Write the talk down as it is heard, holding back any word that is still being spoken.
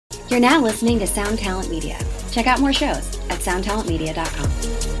You're now listening to Sound Talent Media. Check out more shows at soundtalentmedia.com.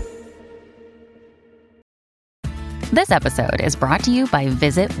 This episode is brought to you by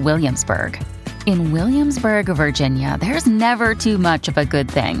Visit Williamsburg. In Williamsburg, Virginia, there's never too much of a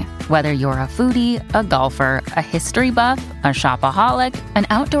good thing. Whether you're a foodie, a golfer, a history buff, a shopaholic, an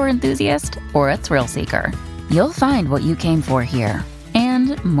outdoor enthusiast, or a thrill seeker, you'll find what you came for here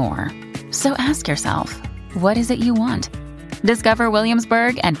and more. So ask yourself, what is it you want? Discover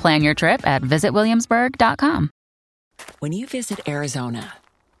Williamsburg and plan your trip at visitwilliamsburg.com. When you visit Arizona,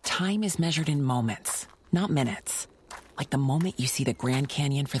 time is measured in moments, not minutes. Like the moment you see the Grand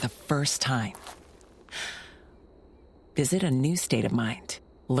Canyon for the first time. Visit a new state of mind.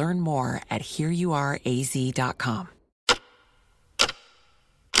 Learn more at hereyouareaz.com.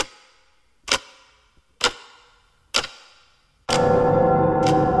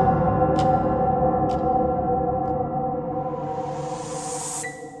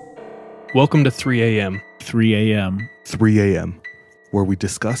 Welcome to 3 a.m. 3 a.m. 3 a.m., where we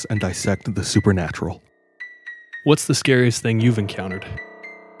discuss and dissect the supernatural. What's the scariest thing you've encountered?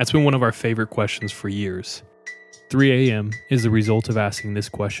 That's been one of our favorite questions for years. 3 a.m. is the result of asking this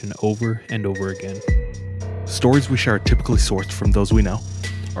question over and over again. Stories we share are typically sourced from those we know,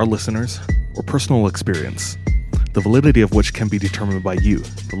 our listeners, or personal experience, the validity of which can be determined by you,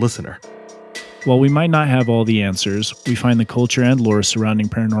 the listener. While we might not have all the answers, we find the culture and lore surrounding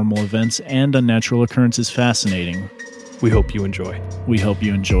paranormal events and unnatural occurrences fascinating. We hope you enjoy. We hope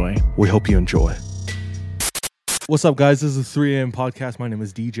you enjoy. We hope you enjoy. What's up, guys? This is the 3 a.m. podcast. My name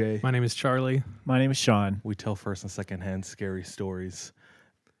is DJ. My name is Charlie. My name is Sean. We tell first and second hand scary stories.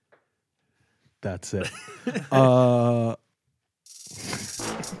 That's it.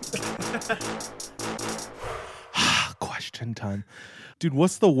 Question time. Dude,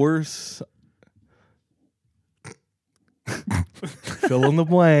 what's the worst? Fill in the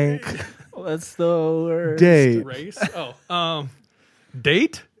blank. What's the worst? Date. Race?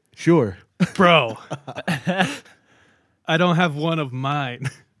 Date? Sure. Bro. I don't have one of mine,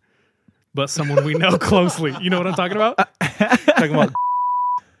 but someone we know closely. You know what I'm talking about? Talking about.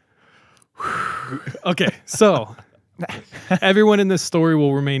 Okay, so everyone in this story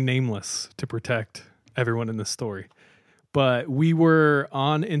will remain nameless to protect everyone in this story. But we were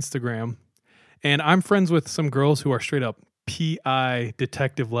on Instagram, and I'm friends with some girls who are straight up PI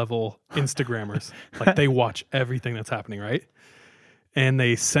detective level Instagrammers. Like they watch everything that's happening, right? And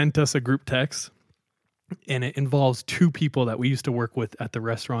they sent us a group text, and it involves two people that we used to work with at the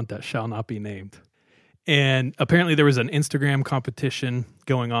restaurant that shall not be named. And apparently there was an Instagram competition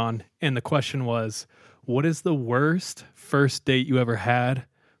going on, and the question was, what is the worst first date you ever had?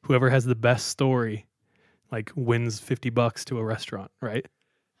 Whoever has the best story, like, wins $50 to a restaurant, right?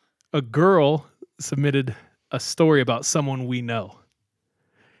 A girl submitted a story about someone we know,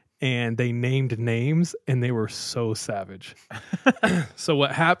 and they named names, and they were so savage. So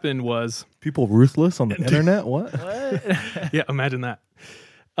what happened was... People ruthless on the internet? What? Yeah, imagine that.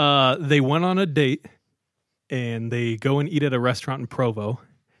 They went on a date, and they go and eat at a restaurant in Provo,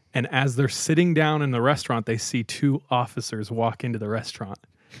 and as they're sitting down in the restaurant, they see two officers walk into the restaurant.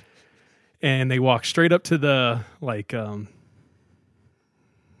 And they walk straight up to the,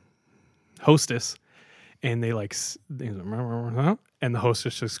 hostess, and they and the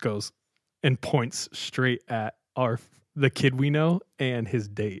hostess just goes and points straight at the kid we know and his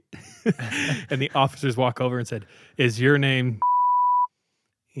date. And the officers walk over and said, "Is your name?"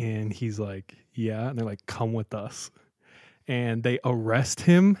 And he's like, "Yeah." And they're like, "Come with us." And they arrest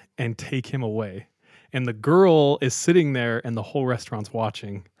him and take him away. And the girl is sitting there, and the whole restaurant's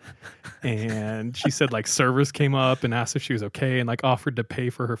watching. And she said, servers came up and asked if she was okay, and offered to pay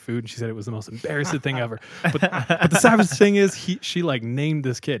for her food. And she said it was the most embarrassing thing ever. But the savage thing is, she named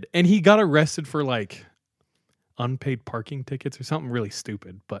this kid, and he got arrested for unpaid parking tickets or something really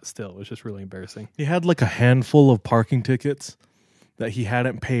stupid. But still, it was just really embarrassing. He had a handful of parking tickets that he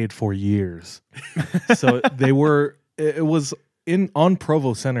hadn't paid for years. So they were. It was on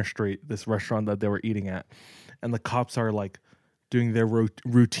Provo Center Street, this restaurant that they were eating at, and the cops are doing their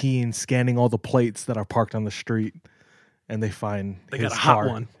routine, scanning all the plates that are parked on the street, and they find they his got a hot car.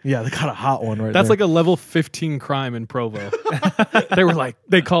 one. Yeah, they got a hot one right That's there. a level 15 crime in Provo.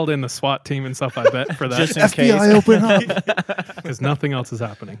 They called in the SWAT team and stuff, I bet, for that. Just in FBI, case. open up. Because nothing else is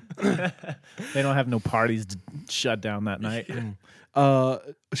happening. They don't have no parties to shut down that night.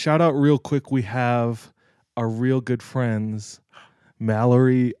 Shout out real quick. We have our real good friends,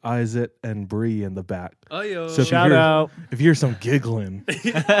 Mallory, Isaac, and Bree in the back. Oh, yo. So Shout out. If you hear some giggling,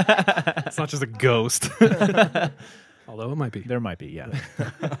 It's not just a ghost. Although it might be. There might be, yeah.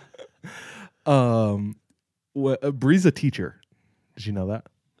 Bree's a teacher. Did you know that?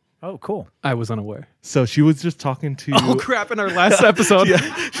 Oh, cool. I was unaware. So she was just talking to. Oh crap! In our last episode,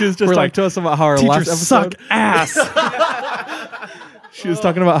 She was just talking to us about how our last teachers episode. suck ass. She was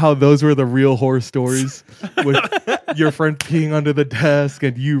talking about how those were the real horror stories with your friend peeing under the desk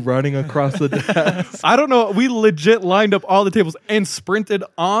and you running across the desk. I don't know. We legit lined up all the tables and sprinted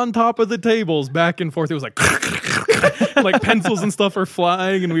on top of the tables back and forth. It was like, like pencils and stuff are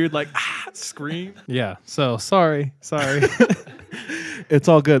flying, and we would like scream. Yeah. So sorry. It's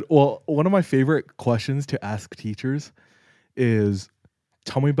all good. Well, one of my favorite questions to ask teachers is,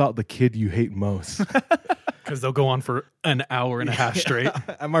 tell me about the kid you hate most. Because they'll go on for an hour and a half straight.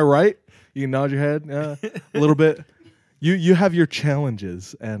 Am I right? You can nod your head a little bit. You have your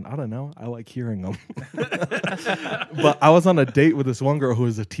challenges, and I don't know. I like hearing them. But I was on a date with this one girl who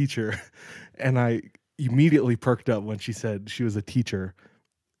was a teacher, and I immediately perked up when she said she was a teacher,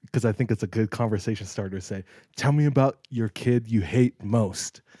 because I think it's a good conversation starter to say, tell me about your kid you hate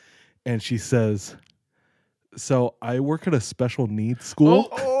most. And she says, so I work at a special needs school.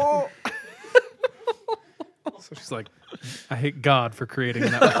 So she's like, I hate God for creating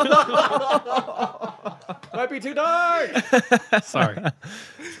that. Might be too dark. Sorry.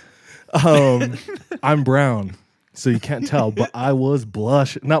 I'm brown, so you can't tell, but I was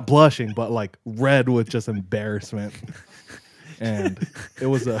not blushing, but like red with just embarrassment. And it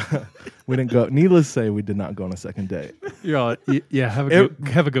was we didn't go. Needless to say, we did not go on a second date. You're all, yeah.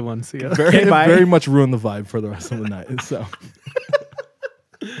 Have a good one. See ya. It very much ruined the vibe for the rest of the night. So.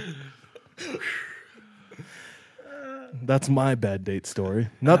 That's my bad date story.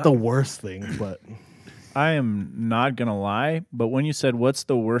 Not the worst thing, but I am not going to lie, but when you said, what's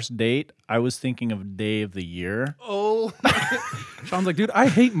the worst date? I was thinking of day of the year. Oh. Sean's like, dude, I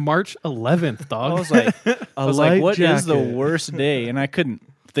hate March 11th, dog. I was like, what is the worst day? And I couldn't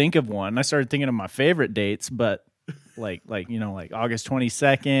think of one. I started thinking of my favorite dates, but like August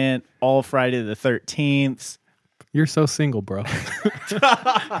 22nd, all Friday the 13th. You're so single, bro.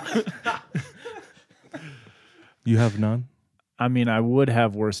 You have none? I mean, I would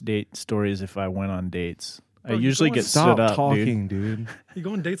have worse date stories if I went on dates. Bro, I usually get stood up, talking, dude. You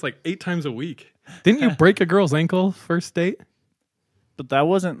go on dates like 8 times a week. Didn't you break a girl's ankle first date? But that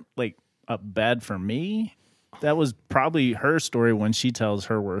wasn't like bad for me. That was probably her story when she tells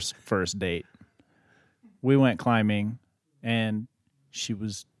her worst first date. We went climbing, and she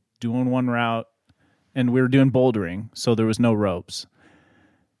was doing one route, and we were doing bouldering, so there was no ropes.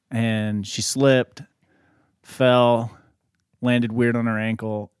 And she slipped, fell, landed weird on her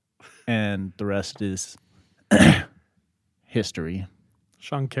ankle, and the rest is history.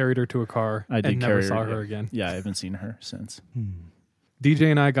 Sean carried her to a car I did and never saw her again. Yeah, I haven't seen her since.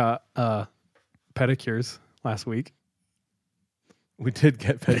 DJ and I got pedicures last week. We did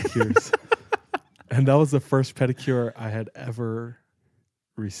get pedicures. And that was the first pedicure I had ever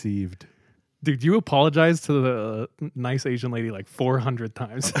received. Dude, you apologized to the nice Asian lady like 400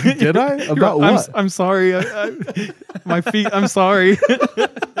 times. Did I? About what? I'm sorry. My feet, I'm sorry.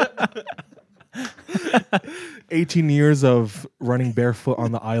 18 years of running barefoot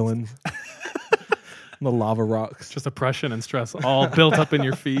on the island. The lava rocks. Just oppression and stress all built up in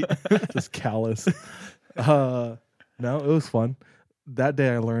your feet. Just callous. No, it was fun. That day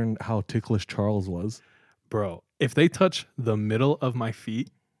I learned how ticklish Charles was. Bro, if they touch the middle of my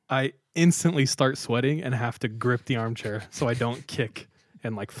feet, I instantly start sweating and have to grip the armchair so I don't kick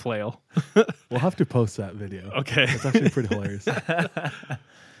and like flail. We'll have to post that video. Okay. It's actually pretty hilarious.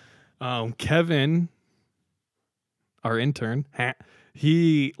 Kevin, our intern,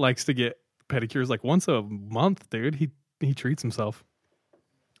 he likes to get pedicures like once a month, dude. He treats himself.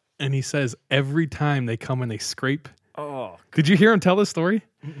 And he says every time they come and they scrape. Oh. Did you hear him tell this story?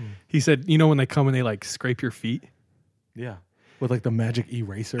 Mm-mm. He said, you know when they come and they like scrape your feet? Yeah. With like the magic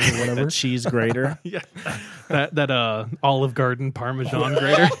eraser or whatever. The cheese grater. Yeah. That Olive Garden Parmesan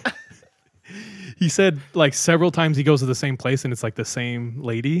grater. He said like several times he goes to the same place and it's like the same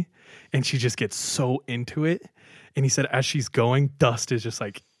lady and she just gets so into it. And he said as she's going, dust is just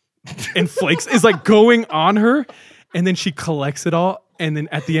like and flakes is like going on her. And then she collects it all. And then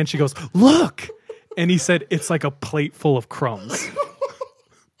at the end she goes, look. And he said it's like a plate full of crumbs.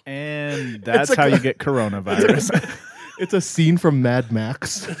 And that's how you get coronavirus. It's a scene from Mad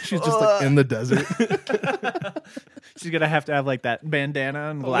Max. She's just like in the desert. She's going to have like that bandana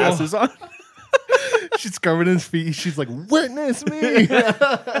and glasses on. She's covered in his feet. She's like, witness me.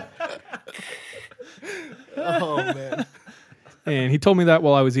 Oh, man. And he told me that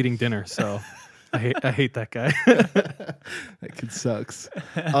while I was eating dinner. So I hate that guy. That kid sucks.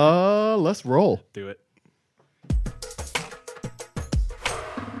 Let's roll. Do it.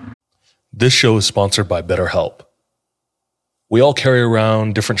 This show is sponsored by BetterHelp. We all carry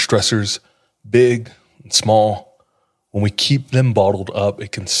around different stressors, big and small. When we keep them bottled up,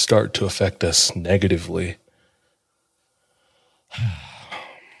 it can start to affect us negatively.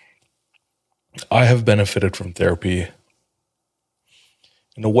 I have benefited from therapy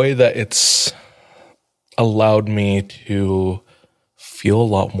in a way that it's allowed me to feel a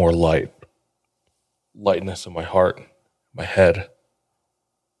lot more lightness in my heart, my head,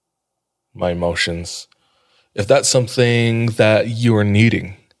 my emotions. If that's something that you are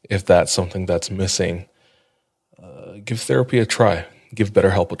needing, if that's something that's missing, give therapy a try. Give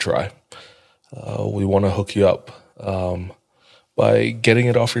BetterHelp a try. We want to hook you up by getting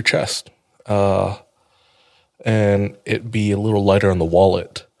it off your chest and it be a little lighter on the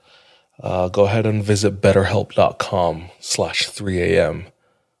wallet. Go ahead and visit betterhelp.com/3am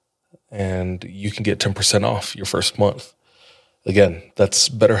and you can get 10% off your first month. Again, that's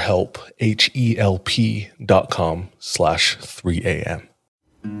BetterHelp, HELP.com/3am.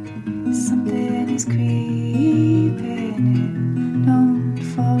 Something is creeping in, don't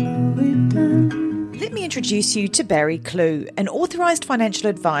follow it down. Let me introduce you to Barry Clew, an authorised financial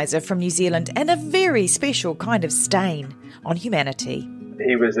advisor from New Zealand and a very special kind of stain on humanity.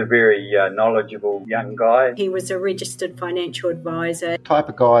 He was a very knowledgeable young guy. He was a registered financial advisor. Type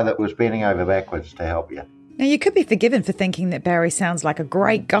of guy that was bending over backwards to help you. Now, you could be forgiven for thinking that Barry sounds like a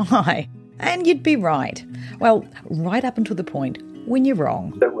great guy, and you'd be right. Well, right up until the point when you're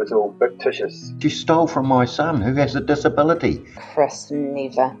wrong. It was all fictitious. You stole from my son who has a disability. Chris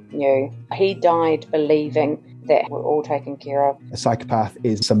never knew. He died believing that we're all taken care of. A psychopath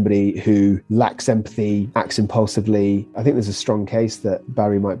is somebody who lacks empathy, acts impulsively. I think there's a strong case that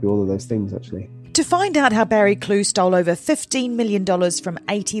Barry might be all of those things, actually. To find out how Barry Clew stole over $15 million from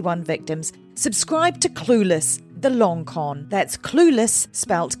 81 victims, subscribe to Clueless, The Long Con. That's Clueless,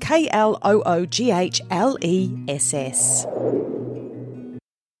 spelt KLOOGHLESS.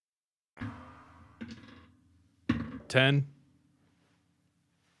 10,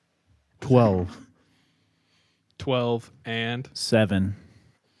 12. 12, and 7.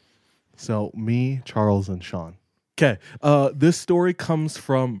 So me, Charles, and Sean. Okay, this story comes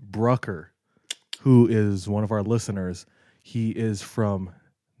from Brucker, who is one of our listeners. He is from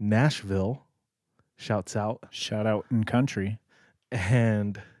Nashville. Shouts out. Shout out in country.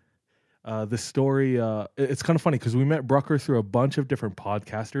 And this story, it's kind of funny because we met Brucker through a bunch of different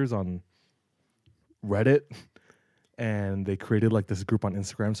podcasters on Reddit. And they created like this group on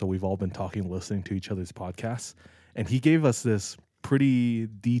Instagram. So we've all been talking, listening to each other's podcasts. And he gave us this pretty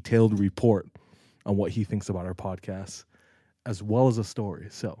detailed report on what he thinks about our podcasts, as well as a story.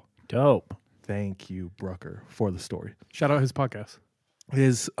 So dope. Thank you, Brucker, for the story. Shout out his podcast.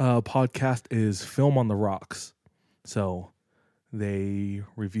 His podcast is Film on the Rocks. So they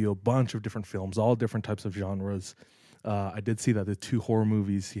review a bunch of different films, all different types of genres. I did see that the 2 horror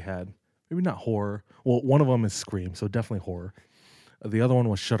movies he had, maybe not horror. Well, one of them is Scream, so definitely horror. The other one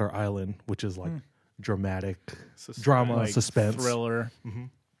was Shutter Island, which is like dramatic drama, like suspense. Thriller.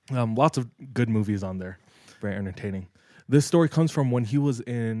 Mm-hmm. Lots of good movies on there. Very entertaining. This story comes from when he was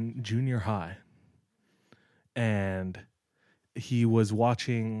in junior high. And he was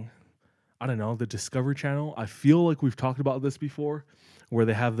watching, I don't know, the Discovery Channel. I feel like we've talked about this before, where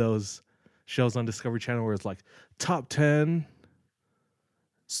they have those shows on Discovery Channel where it's like top 10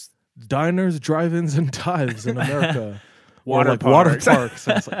 diners, drive-ins, and dives in America. Water parks. So it's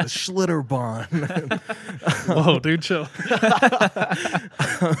like the Schlitterbahn. Whoa, dude, chill.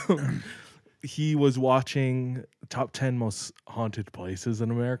 He was watching top 10 most haunted places in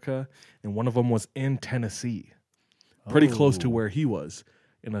America, and one of them was in Tennessee, pretty close to where he was,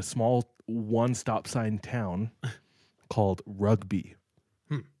 in a small one-stop sign town called Rugby.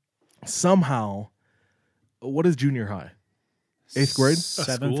 Somehow, what is junior high? 8th grade?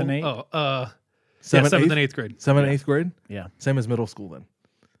 7th and 8th? Oh, 7th and 8th grade. 7th and 8th grade? Yeah. Same as middle school then.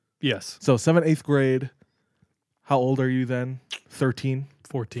 Yes. So 7th, 8th grade. How old are you then? 13?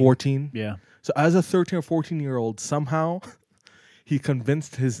 14? Yeah. So as a 13 or 14-year-old, somehow he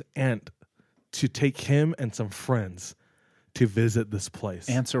convinced his aunt to take him and some friends to visit this place.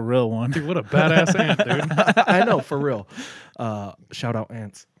 Aunt's a real one. Dude, what a badass aunt, dude. I know, for real. Shout out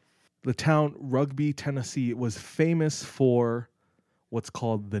aunts. The town Rugby, Tennessee was famous for what's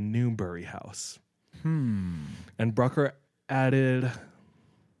called the Newberry House. And Brucker added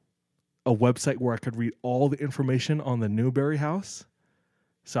a website where I could read all the information on the Newberry House.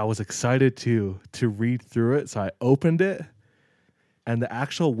 So I was excited to read through it. So I opened it, and the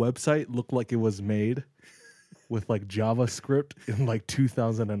actual website looked like it was made with like JavaScript in like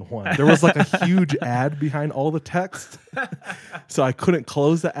 2001. There was like a huge ad behind all the text. So I couldn't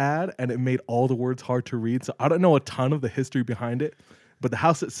close the ad and it made all the words hard to read. So I don't know a ton of the history behind it, but the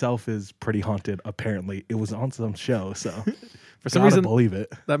house itself is pretty haunted. Apparently it was on some show. So for some reason, believe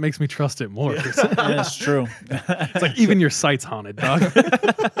it. That makes me trust it more. Yeah, it's true. It's like even your site's haunted, dog.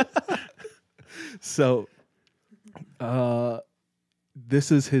 So,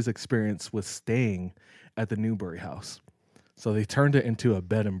 this is his experience with staying at the Newbury house. So they turned it into a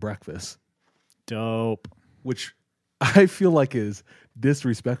bed and breakfast. Dope. Which I feel like is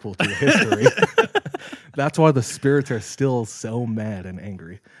disrespectful to the history. That's why the spirits are still so mad and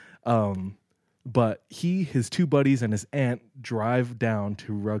angry. But his two buddies, and his aunt drive down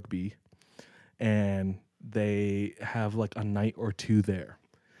to Rugby, and they have like a night or two there.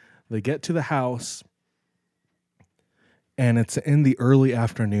 They get to the house, and it's in the early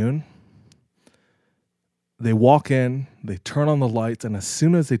afternoon. They walk in, they turn on the lights, and as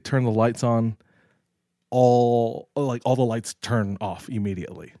soon as they turn the lights on, all the lights turn off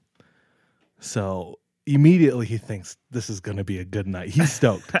immediately. So immediately he thinks this is going to be a good night. He's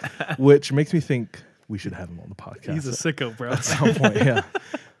stoked, which makes me think we should have him on the podcast. He's a sicko, bro. At some point, yeah.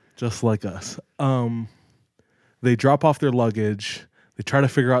 Just like us. They drop off their luggage. They try to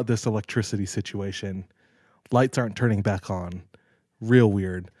figure out this electricity situation. Lights aren't turning back on. Real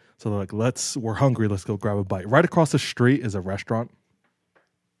weird. So they're like, we're hungry. Let's go grab a bite. Right across the street is a restaurant.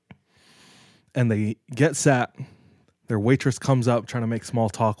 And they get sat. Their waitress comes up trying to make small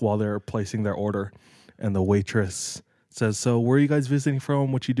talk while they're placing their order. And the waitress says, so where are you guys visiting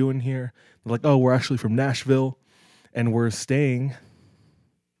from? What you doing here? They're like, oh, we're actually from Nashville. And we're staying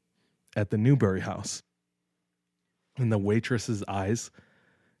at the Newbury house. And the waitress's eyes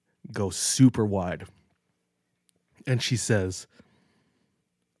go super wide. And she says,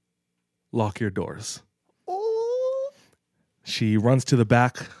 lock your doors. Oh. She runs to the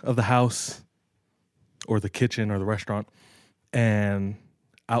back of the house or the kitchen or the restaurant, and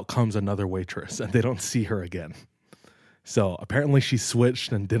out comes another waitress, and they don't see her again. So apparently she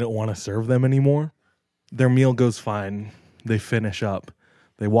switched and didn't want to serve them anymore. Their meal goes fine. They finish up.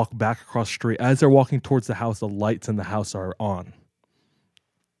 They walk back across the street. As they're walking towards the house, the lights in the house are on.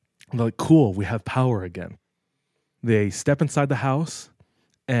 They're like, cool, we have power again. They step inside the house,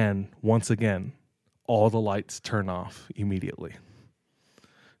 and once again, all the lights turn off immediately.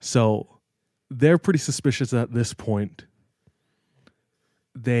 So they're pretty suspicious at this point.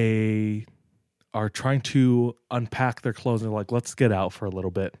 They are trying to unpack their clothes. And they're like, let's get out for a little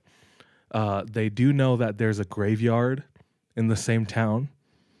bit. They do know that there's a graveyard in the same town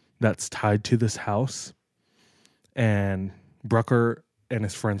that's tied to this house. And Brucker and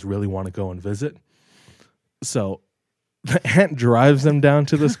his friends really want to go and visit. So the aunt drives them down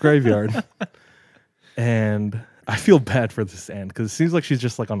to this graveyard. And I feel bad for this aunt because it seems like she's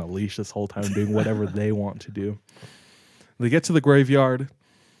just like on a leash this whole time doing whatever they want to do. They get to the graveyard.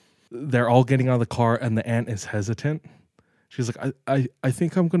 They're all getting out of the car, and the aunt is hesitant. She's like, I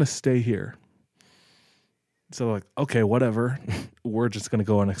think I'm going to stay here. So they're like, okay, whatever. We're just going to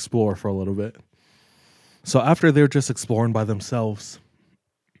go and explore for a little bit. So after they're just exploring by themselves,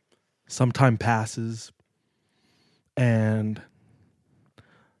 some time passes, and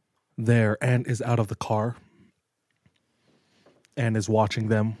their aunt is out of the car and is watching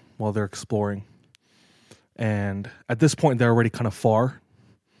them while they're exploring. And at this point, they're already kind of far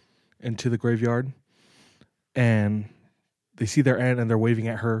into the graveyard. And they see their aunt and they're waving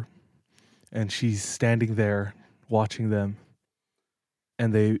at her. And she's standing there watching them.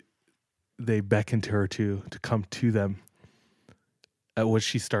 And they beckon to her to come to them. At which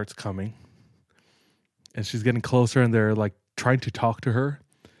she starts coming. And she's getting closer, and they're like trying to talk to her.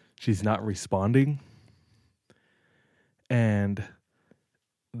 She's not responding. And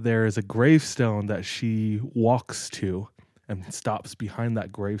there is a gravestone that she walks to and stops behind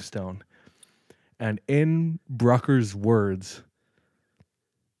that gravestone. And in Brucker's words,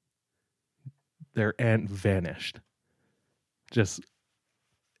 their aunt vanished. Just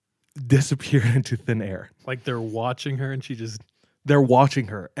disappeared into thin air. Like they're watching her and she just... They're watching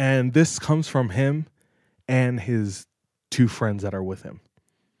her. And this comes from him and his two friends that are with him.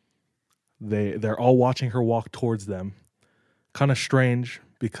 They're all watching her walk towards them. Kind of strange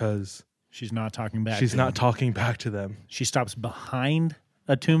because she's not talking back. She's not talking back to them. She stops behind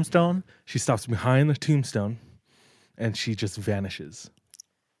a tombstone. She stops behind the tombstone, and she just vanishes.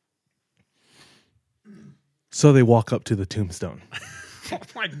 So they walk up to the tombstone. Oh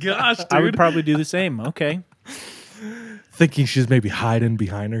my gosh, dude. I would probably do the same. Okay. Thinking she's maybe hiding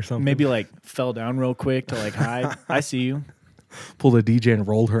behind or something. Maybe like fell down real quick to like hide. I see you. Pulled a DJ and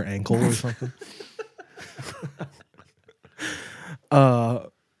rolled her ankle or something.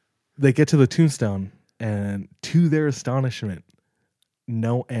 They get to the tombstone, and to their astonishment,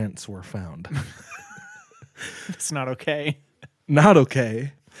 no ants were found. It's not okay. Not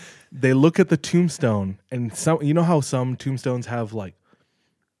okay. They look at the tombstone, and you know how some tombstones have like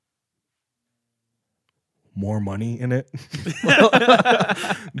more money in it?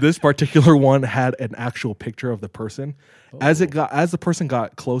 This particular one had an actual picture of the person. As the person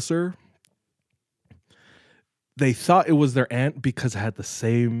got closer, they thought it was their aunt because it had the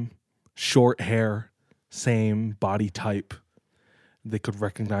same short hair, same body type. They could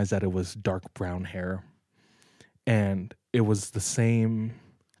recognize that it was dark brown hair. And it was the same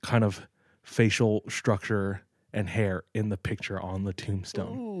kind of facial structure and hair in the picture on the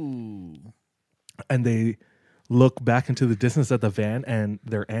tombstone. Ooh. And they look back into the distance at the van, and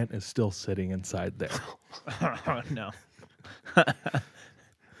their aunt is still sitting inside there. Oh, no.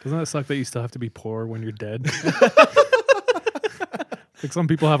 Doesn't that suck that you still have to be poor when you're dead? Like some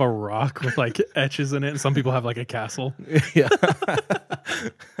people have a rock with like etches in it, and some people have like a castle. Yeah.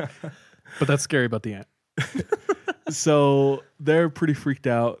 But that's scary about the ant. So they're pretty freaked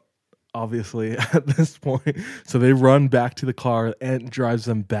out, obviously, at this point. So they run back to the car. The ant drives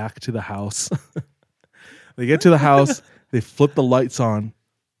them back to the house. They get to the house. They flip the lights on,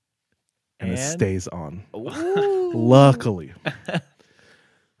 and it stays on. Ooh. Luckily.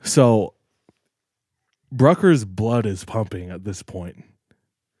 So Brucker's blood is pumping at this point,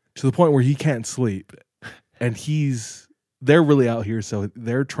 to the point where he can't sleep. And they're really out here, so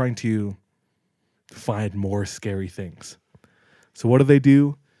they're trying to find more scary things. So what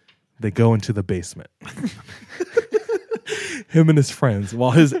do? They go into the basement. Him and his friends,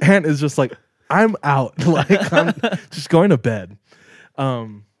 while his aunt is just like, I'm out. Like, I'm just going to bed.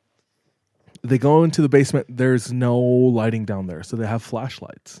 They go into the basement. There's no lighting down there, so they have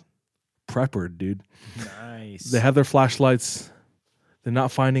flashlights. Prepper, dude. Nice. They have their flashlights. They're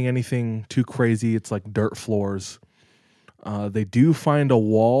not finding anything too crazy. It's like dirt floors. They do find a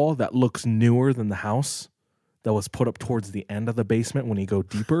wall that looks newer than the house that was put up towards the end of the basement when you go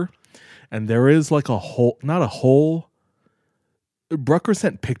deeper. And there is like a hole, not a hole. Brucker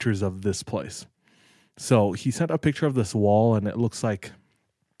sent pictures of this place. So he sent a picture of this wall, and it looks like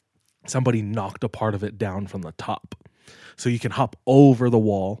somebody knocked a part of it down from the top. So you can hop over the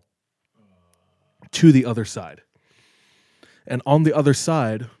wall to the other side. And on the other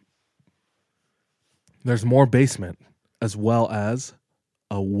side, there's more basement as well as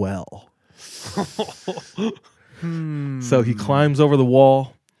a well. So he climbs over the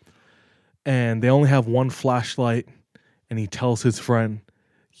wall, and they only have one flashlight, and he tells his friend,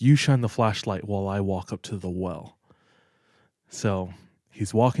 you shine the flashlight while I walk up to the well. So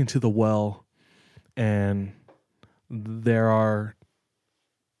he's walking to the well, and there's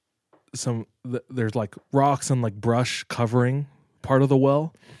like rocks and like brush covering part of the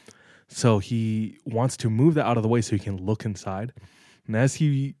well. So he wants to move that out of the way so he can look inside. And as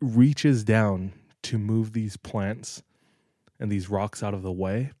he reaches down to move these plants and these rocks out of the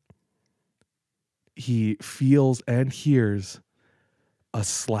way, he feels and hears a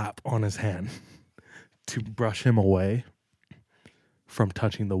slap on his hand to brush him away from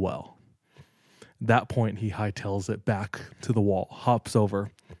touching the well. At that point, he hightails it back to the wall, hops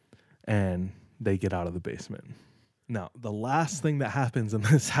over, and they get out of the basement. Now, the last thing that happens in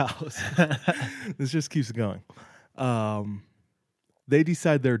this house, this just keeps going. They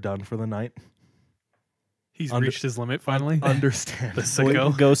decide they're done for the night. He's reached his limit finally. Understand. The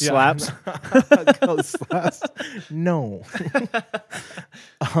sicko. Ghost slaps. Ghost slaps. No.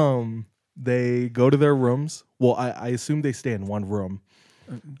 They go to their rooms. Well, I assume they stay in one room.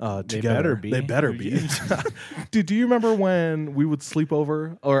 Together. They better be. Dude, do you remember when we would sleep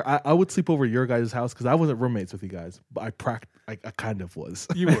over, or I would sleep over at your guys' house because I wasn't roommates with you guys, but I kind of was.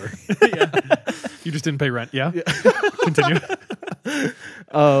 You were. Yeah. You just didn't pay rent. Yeah. Continue.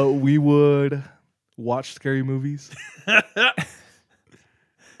 We would watch scary movies.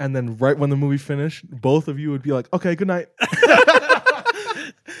 And then right when the movie finished, both of you would be like, okay, good night.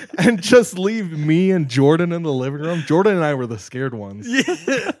 And just leave me and Jordan in the living room. Jordan and I were the scared ones.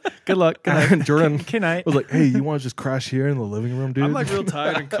 Yeah. Good luck. Good night. And Jordan Good night. was like, hey, you want to just crash here in the living room, dude? I'm like real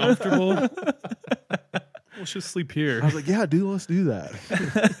tired and comfortable. Let's just sleep here. I was like, yeah, dude, let's do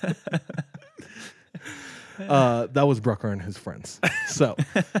that. That was Brucker and his friends. So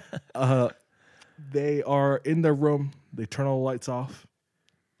they are in their room. They turn all the lights off.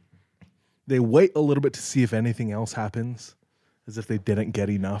 They wait a little bit to see if anything else happens, as if they didn't get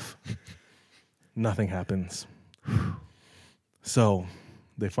enough. Nothing happens. So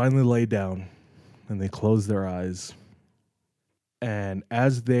they finally lay down and they close their eyes. And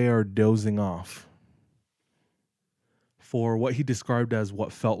as they are dozing off, for what he described as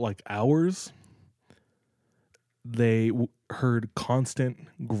what felt like hours. They heard constant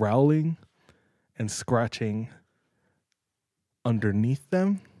growling and scratching underneath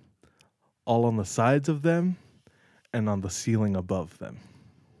them, all on the sides of them, and on the ceiling above them.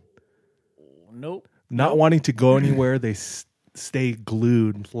 Nope. Not wanting to go anywhere, they stay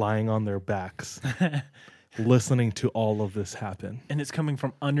glued, lying on their backs, listening to all of this happen. And it's coming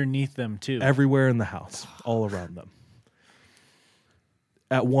from underneath them, too. Everywhere in the house, all around them.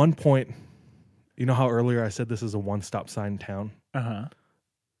 At one point, you know how earlier I said this is a one-stop sign town? Uh-huh.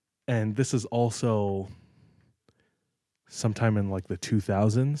 And this is also sometime in like the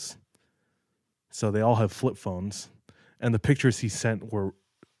 2000s. So they all have flip phones. And the pictures he sent were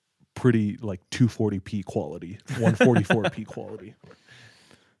pretty like 240p quality, 144p quality.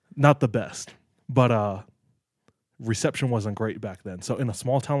 Not the best, but reception wasn't great back then. So in a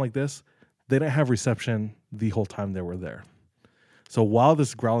small town like this, they didn't have reception the whole time they were there. So while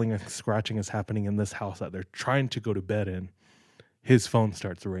this growling and scratching is happening in this house that they're trying to go to bed in, his phone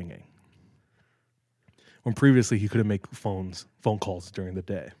starts ringing. When previously he couldn't make phone calls during the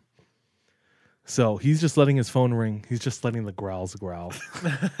day. So he's just letting his phone ring. He's just letting the growls growl.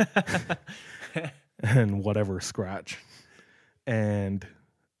 And whatever scratch. And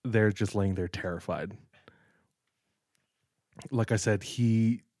they're just laying there terrified. Like I said,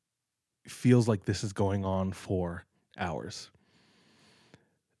 he feels like this is going on for hours.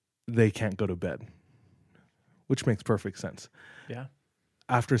 They can't go to bed, which makes perfect sense. Yeah.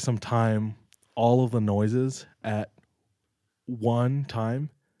 After some time, all of the noises at one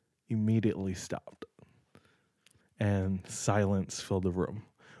time immediately stopped, and silence filled the room,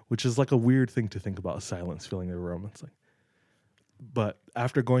 which is like a weird thing to think about, silence filling the room. It's like, but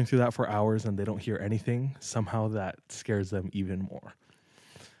after going through that for hours and they don't hear anything, somehow that scares them even more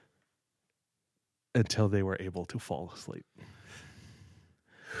until they were able to fall asleep.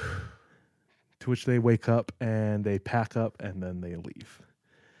 To which they wake up and they pack up and then they leave.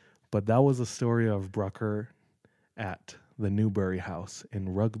 But that was the story of Brucker at the Newberry House in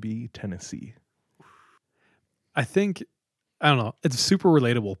Rugby, Tennessee. I think, I don't know, it's super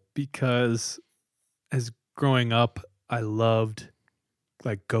relatable because as growing up, I loved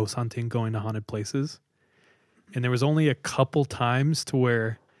like ghost hunting, going to haunted places. And there was only a couple times to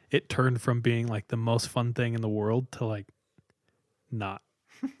where it turned from being like the most fun thing in the world to like not.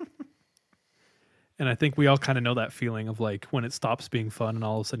 And I think we all kind of know that feeling of like when it stops being fun and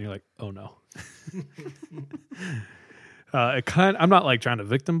all of a sudden you're like, oh no. I'm not like trying to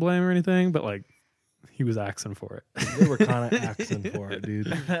victim blame or anything, but like he was axing for it. They were kind of axing for it,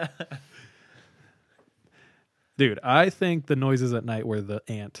 dude. Dude, I think the noises at night were the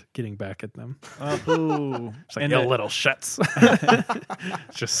ant getting back at them. Oh, it's like, yo, little shits.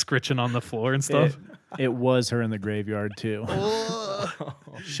 Just scritching on the floor and stuff. It was her in the graveyard, too.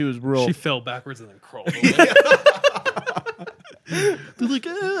 She was real. She fell backwards and then crawled away. They're like,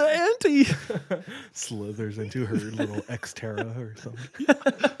 auntie. Slithers into her little Xterra or something.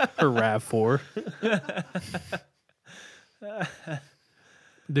 Her RAV4.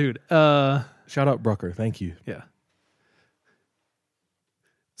 Dude, shout out Brucker, thank you. Yeah.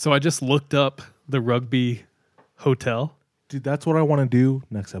 So I just looked up the Rugby Hotel. Dude, that's what I want to do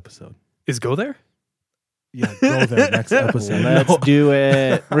next episode. Is go there? Yeah, go there next episode. Let's do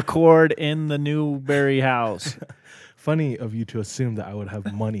it. Record in the Newberry House. Funny of you to assume that I would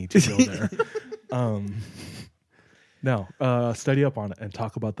have money to go there. No, study up on it and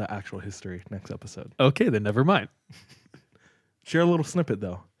talk about the actual history next episode. Okay, then never mind. Share a little snippet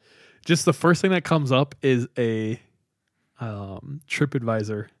though. Just the first thing that comes up is a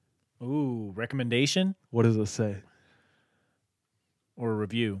TripAdvisor. Ooh, recommendation? What does it say? Or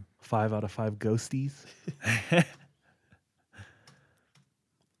review? 5 out of 5 ghosties.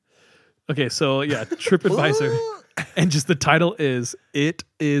 Okay, so yeah, TripAdvisor. And just the title is "It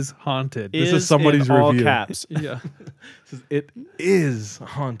Is Haunted." This is somebody's in all review. Caps. Yeah, it is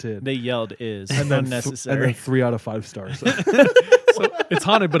haunted. They yelled "is" and then unnecessary. And then 3 out of 5 stars. So it's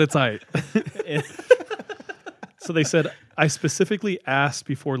haunted, but it's aight. So they said, I specifically asked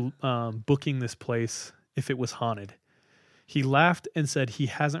before booking this place if it was haunted. He laughed and said he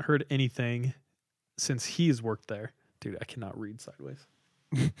hasn't heard anything since he's worked there. Dude, I cannot read sideways.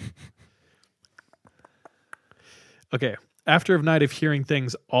 Okay. After a night of hearing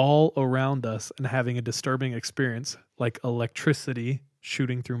things all around us and having a disturbing experience, like electricity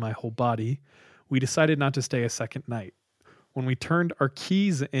shooting through my whole body, we decided not to stay a second night. When we turned our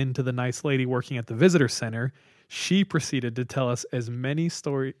keys in to the nice lady working at the visitor center, she proceeded to tell us many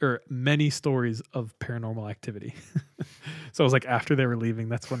stories of paranormal activity. So it was like after they were leaving,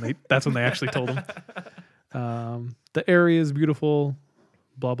 that's when they actually told them. The area is beautiful.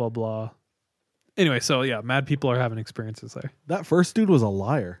 Blah blah blah. Anyway, so yeah, mad people are having experiences there. That first dude was a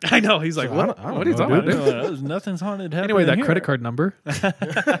liar. I know. He's like, So what? I don't What are you know, talking dude. about? There's nothing's haunted happening Anyway, that here. credit card number.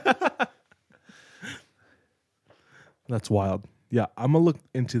 That's wild. Yeah, I'm gonna look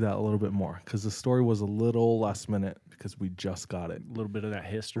into that a little bit more because the story was a little last minute because we just got it. A little bit of that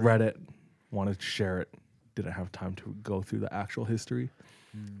history. Read it, wanted to share it, didn't have time to go through the actual history,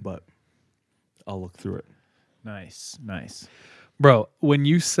 but I'll look through it. Nice. Bro, when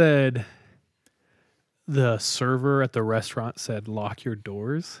you said the server at the restaurant said lock your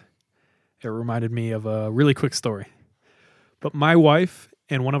doors, it reminded me of a really quick story. But my wife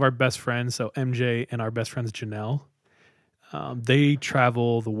and one of our best friends, so MJ and our best friends Janelle, they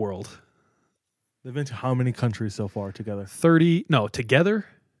travel the world. They've been to how many countries so far together? Together,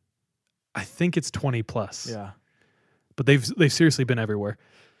 I think it's 20 plus. Yeah. But they've seriously been everywhere.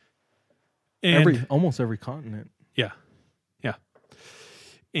 And Almost every continent. Yeah.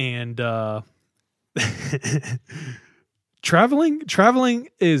 And traveling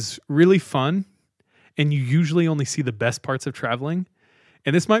is really fun, and you usually only see the best parts of traveling.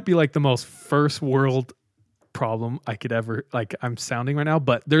 And this might be like the most first world problem I could ever, like I'm sounding right now,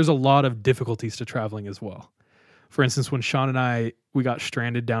 but there's a lot of difficulties to traveling as well. For instance, when Sean and we got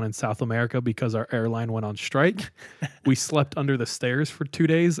stranded down in South America because our airline went on strike, we slept under the stairs for 2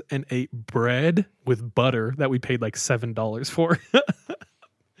 days and ate bread with butter that we paid like $7 for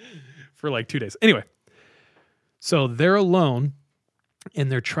for like 2 days. Anyway, so they're alone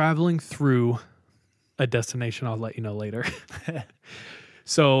and they're traveling through a destination I'll let you know later.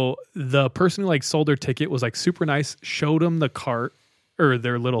 So the person who like sold their ticket was like super nice, showed them the cart or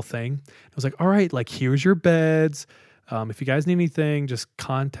their little thing. I was like, all right, like here's your beds. If you guys need anything, just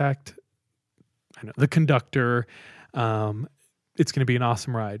contact the conductor. It's going to be an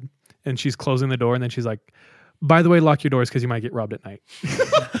awesome ride. And she's closing the door and then she's like, by the way, lock your doors because you might get robbed at night.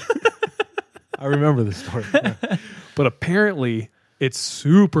 I remember this story. Yeah. But apparently it's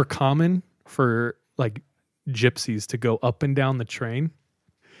super common for like gypsies to go up and down the train.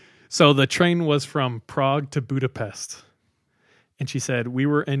 So the train was from Prague to Budapest. And she said, we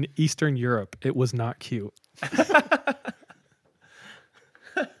were in Eastern Europe. It was not cute.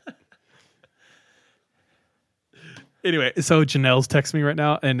 Anyway, so Janelle's texting me right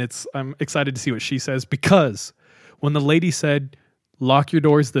now, and I'm excited to see what she says, because when the lady said, lock your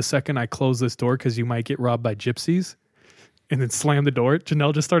doors the second I close this door because you might get robbed by gypsies, and then slammed the door,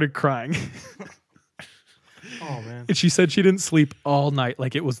 Janelle just started crying. Oh, man. And she said she didn't sleep all night.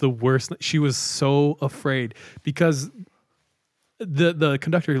 Like it was the worst. She was so afraid because the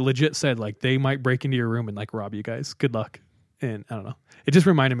conductor legit said like they might break into your room and like rob you guys. Good luck. And I don't know. It just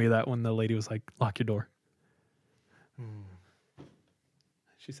reminded me of that when the lady was like, lock your door.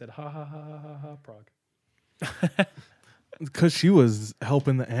 She said, ha ha ha ha ha, Prague. Because she was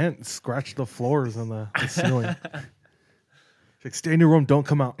helping the ant scratch the floors on the ceiling. She's like, stay in your room, don't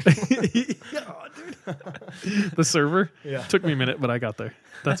come out. Oh, dude. The server? Yeah. Took me a minute, but I got there.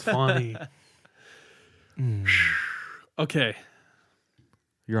 That's funny. Okay.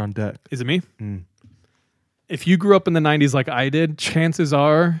 You're on deck. Is it me? If you grew up in the 90s like I did, chances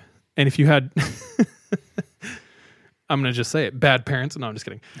are, and if you had, I'm going to just say it, bad parents. No, I'm just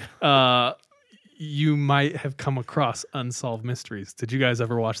kidding. You might have come across Unsolved Mysteries. Did you guys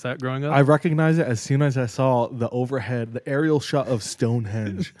ever watch that growing up? I recognized it as soon as I saw the overhead, the aerial shot of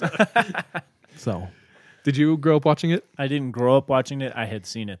Stonehenge. So, did you grow up watching it? I didn't grow up watching it. I had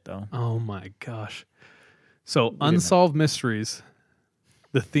seen it though. Oh my gosh. So Unsolved Mysteries,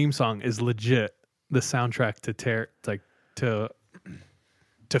 the theme song is legit the soundtrack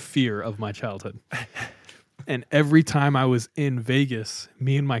to Fear of my childhood. And every time I was in Vegas,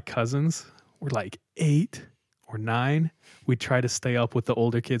 me and my cousins were like 8 or 9. We'd try to stay up with the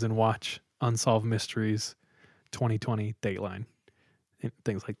older kids and watch Unsolved Mysteries, 2020, Dateline, and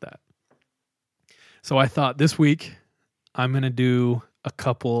things like that. So I thought this week I'm going to do a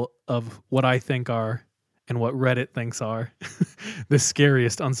couple of what I think are and what Reddit thinks are the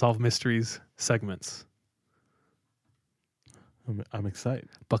scariest Unsolved Mysteries segments. I'm excited.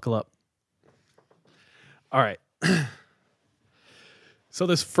 Buckle up. All right. So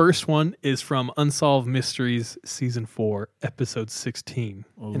this first one is from Unsolved Mysteries Season 4, Episode 16.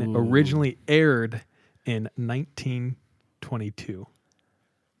 Ooh. And it originally aired in 1922.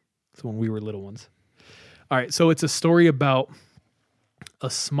 So when we were little ones. All right, so it's a story about a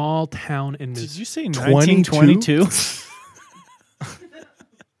small town in... Did you say 1922?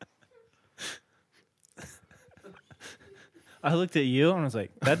 I looked at you and I was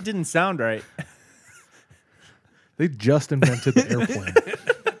like, that didn't sound right. They just invented the airplane.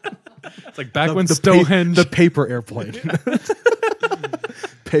 It's Like back when Stonehenge. The paper airplane.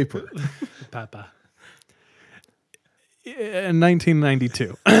 Paper. Papa. In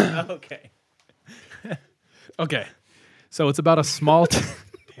 1992. Okay. Okay. So it's about a small...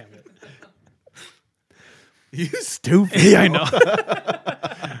 Damn it. You stupid. Yeah, I know.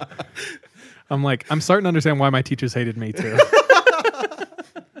 I'm starting to understand why my teachers hated me too.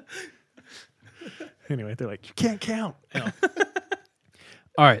 Anyway, they're like, you can't count.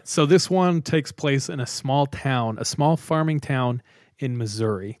 All right. So this one takes place in a small town, a small farming town in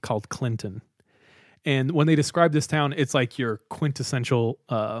Missouri called Clinton. And when they describe this town, it's like your quintessential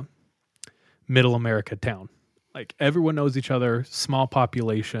middle America town. Like everyone knows each other, small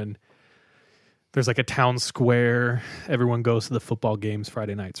population. There's like a town square. Everyone goes to the football games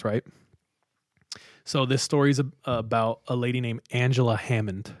Friday nights, right? So this story is about a lady named Angela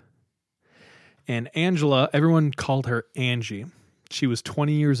Hammond. And Angela, everyone called her Angie. She was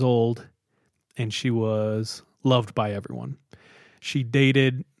 20 years old, and she was loved by everyone. She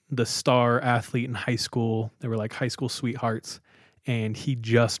dated the star athlete in high school. They were like high school sweethearts, and he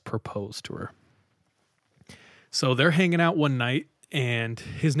just proposed to her. So they're hanging out one night, and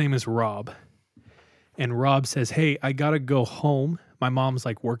his name is Rob. And Rob says, hey, I got to go home. My mom's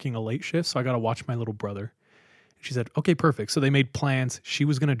like working a late shift, so I got to watch my little brother. She said, okay, perfect. So they made plans. She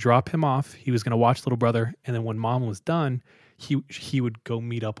was going to drop him off. He was going to watch little brother. And then when mom was done, he would go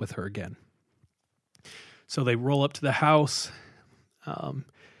meet up with her again. So they roll up to the house.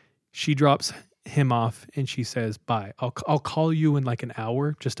 She drops him off and she says, bye. I'll call you in like an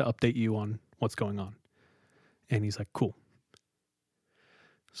hour just to update you on what's going on. And he's like, cool.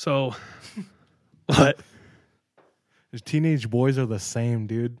 So what? These teenage boys are the same,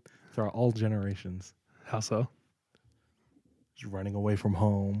 dude. Throughout all generations. How so? Just running away from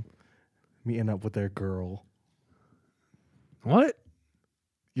home, meeting up with their girl. What?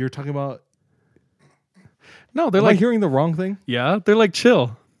 You're talking about? No, they're Am like I hearing the wrong thing? Yeah, they're like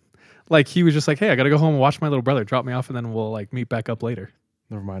chill. Like he was just like, hey, I got to go home and watch my little brother. Drop me off and then we'll like meet back up later.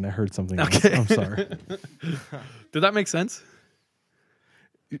 Never mind. I heard something Okay. else. I'm sorry. Did that make sense?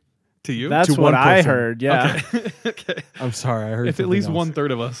 To you? That's To what one I person. heard. Yeah. Okay. I'm sorry. I heard If at something least else.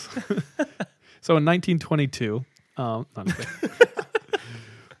 1/3 of us. So in 1922, not okay.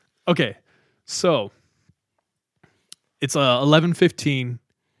 Okay, so it's 11:15,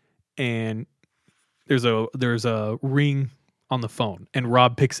 and there's a ring on the phone, and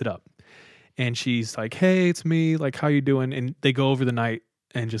Rob picks it up, and she's like, "Hey, it's me. Like, how you doing?" And they go over the night,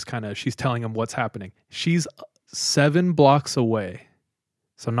 and just kind of she's telling him what's happening. She's 7 blocks away,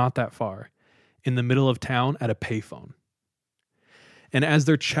 so not that far, in the middle of town at a payphone. And as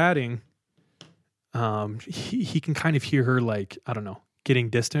they're chatting, he can kind of hear her like, I don't know, getting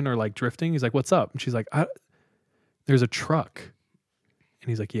distant or like drifting. He's like, what's up? And she's like, there's a truck. And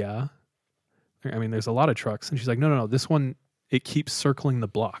he's like, yeah. I mean, there's a lot of trucks. And she's like, no, this one, it keeps circling the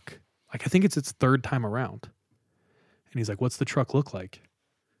block. Like, I think it's its 3rd time around. And he's like, what's the truck look like?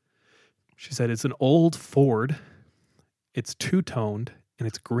 She said, it's an old Ford. It's 2-toned and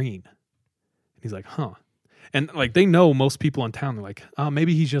it's green. And he's like, huh. And like, they know most people in town. They're like, oh,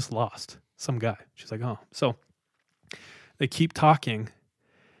 maybe he's just lost. Some guy. She's like, oh. So they keep talking,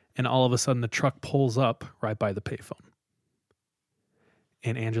 and all of a sudden the truck pulls up right by the payphone.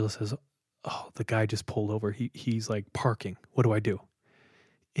 And Angela says, oh, the guy just pulled over. He's like parking. What do I do?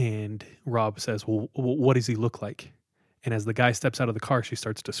 And Rob says, well, what does he look like? And as the guy steps out of the car, she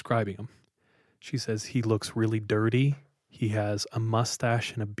starts describing him. She says, he looks really dirty. He has a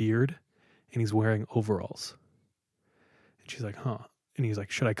mustache and a beard, and he's wearing overalls. And she's like, huh. And he's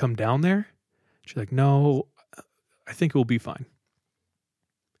like, should I come down there? She's like, no, I think it will be fine.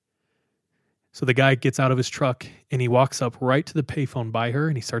 So the guy gets out of his truck and he walks up right to the payphone by her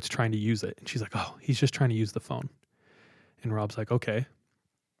and he starts trying to use it. And she's like, oh, he's just trying to use the phone. And Rob's like, okay.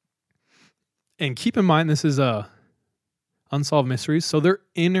 And keep in mind, this is Unsolved Mysteries. So they're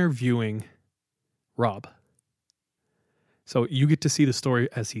interviewing Rob. So you get to see the story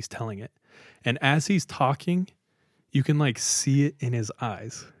as he's telling it. And as he's talking, you can like see it in his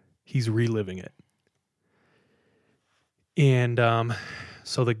eyes. He's reliving it. And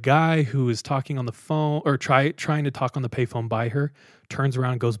so the guy who is talking on the phone or trying to talk on the payphone by her turns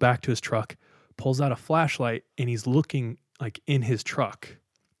around, goes back to his truck, pulls out a flashlight, and he's looking like in his truck.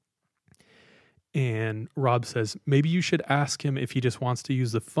 And Rob says, maybe you should ask him if he just wants to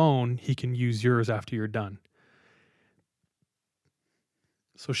use the phone. He can use yours after you're done.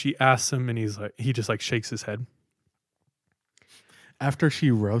 So she asks him, and he just like shakes his head. After she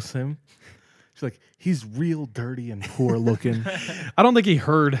roasts him, she's like, he's real dirty and poor looking. I don't think he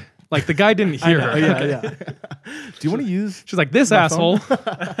heard. Like, the guy didn't hear her. Yeah. Do you want to use? She's like, this asshole.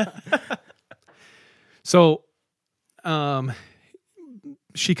 So,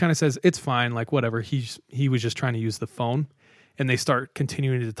 she kind of says, it's fine, like whatever. He was just trying to use the phone. And they start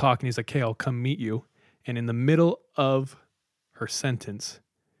continuing to talk, and he's like, hey, I'll come meet you. And in the middle of her sentence,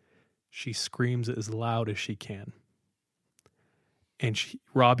 she screams as loud as she can. And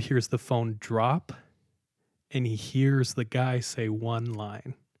Rob hears the phone drop, and he hears the guy say one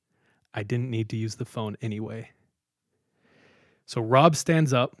line, I didn't need to use the phone anyway. So Rob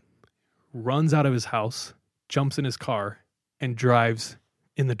stands up, runs out of his house, jumps in his car, and drives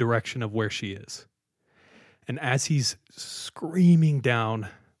in the direction of where she is. And as he's screaming down,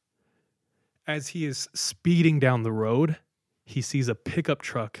 as he is speeding down the road, he sees a pickup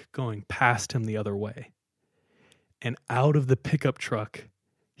truck going past him the other way. And out of the pickup truck,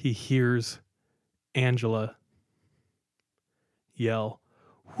 he hears Angela yell,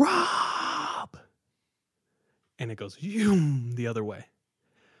 Rob! And it goes yoom the other way.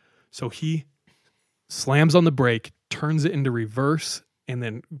 So he slams on the brake, turns it into reverse, and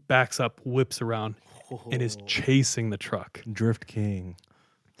then backs up, whips around, and is chasing the truck. Drift King.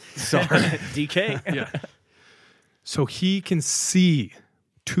 Sorry. DK. Yeah. So he can see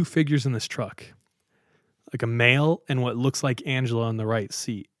two figures in this truck, like a male and what looks like Angela in the right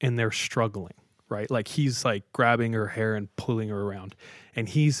seat, and they're struggling, right? Like he's like grabbing her hair and pulling her around, and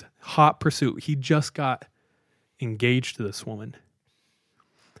he's hot pursuit. He just got engaged to this woman.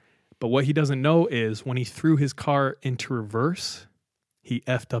 But what he doesn't know is when he threw his car into reverse, he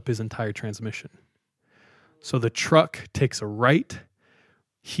effed up his entire transmission. So the truck takes a right,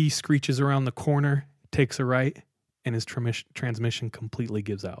 he screeches around the corner, takes a right, and his transmission completely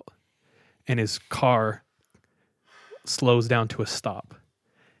gives out. And his car slows down to a stop.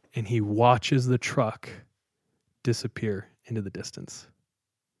 And he watches the truck disappear into the distance.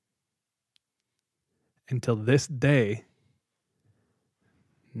 Until this day,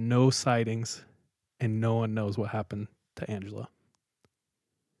 no sightings, and no one knows what happened to Angela.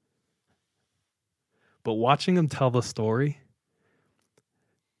 But watching him tell the story,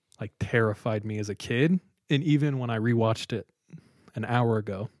 like, terrified me as a kid. And even when I rewatched it an hour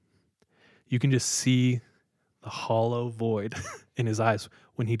ago, you can just see the hollow void in his eyes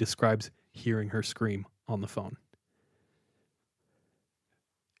when he describes hearing her scream on the phone.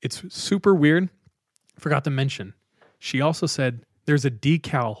 It's super weird. Forgot to mention, she also said there's a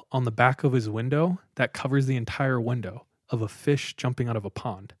decal on the back of his window that covers the entire window of a fish jumping out of a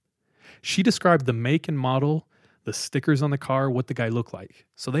pond. She described the make and model, the stickers on the car, what the guy looked like.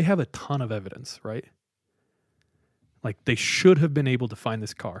 So they have a ton of evidence, right? Like, they should have been able to find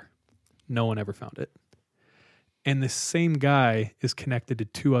this car. No one ever found it. And this same guy is connected to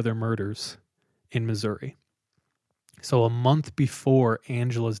 2 other murders in Missouri. So a month before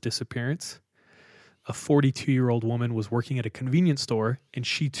Angela's disappearance, a 42-year-old woman was working at a convenience store, and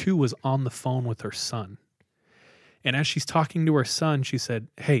she too was on the phone with her son. And as she's talking to her son, she said,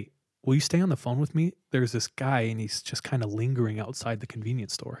 hey, will you stay on the phone with me? There's this guy, and he's just kind of lingering outside the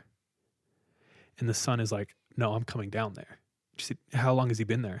convenience store. And the son is like, no, I'm coming down there. She said, how long has he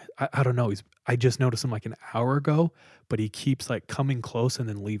been there? I don't know. I just noticed him like an hour ago, but he keeps like coming close and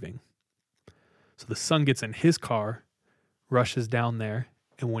then leaving. So the son gets in his car, rushes down there,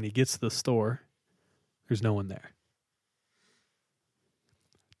 and when he gets to the store, there's no one there.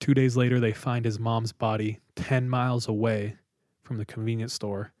 2 days later, they find his mom's body 10 miles away from the convenience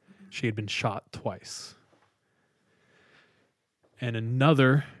store. She had been shot twice. And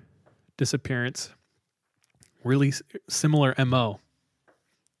another disappearance, really similar MO.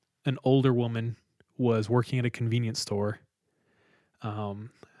 An older woman was working at a convenience store.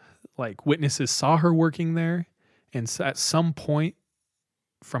 Like, witnesses saw her working there, and at some point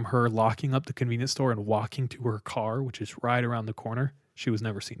from her locking up the convenience store and walking to her car, which is right around the corner, she was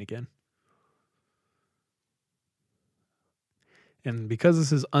never seen again. And because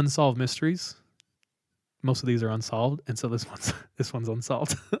this is unsolved mysteries, most of these are unsolved, and so this one's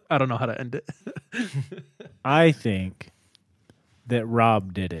unsolved. I don't know how to end it. I think that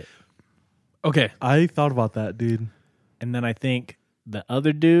Rob did it. Okay. I thought about that, dude. And then I think the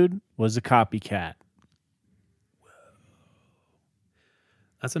other dude was a copycat.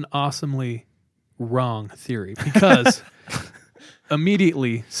 That's an awesomely wrong theory, because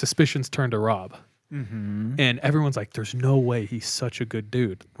immediately suspicions turn to Rob. Mm-hmm. And everyone's like, there's no way he's such a good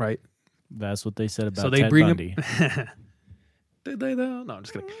dude, right? That's what they said about so they Ted bring Bundy. him. Did they though? No, I'm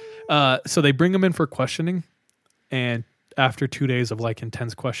just kidding. So they bring him in for questioning, and after 2 days of like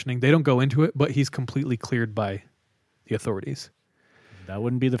intense questioning, they don't go into it, but he's completely cleared by the authorities. That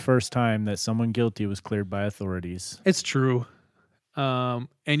wouldn't be the first time that someone guilty was cleared by authorities. It's true. And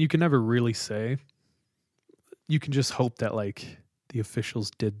you can never really say. You can just hope that like the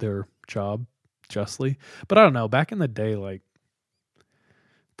officials did their job justly. But I don't know. Back in the day, like,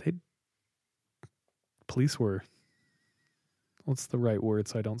 police were, what's the right word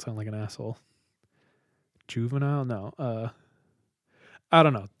so I don't sound like an asshole? Juvenile? No. I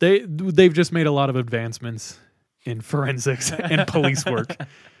don't know. They've just made a lot of advancements in forensics and police work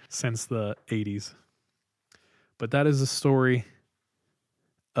since the 80s. But that is the story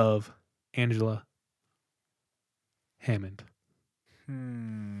of Angela Hammond.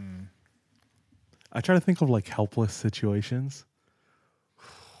 I try to think of like helpless situations.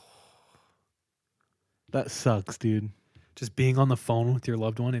 That sucks, dude. Just being on the phone with your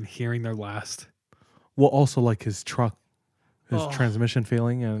loved one and hearing their last. Well, also like his truck, his transmission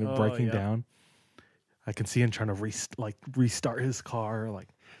failing and breaking down. I can see him trying to restart his car, like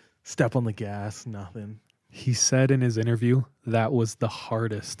step on the gas, nothing. He said in his interview that was the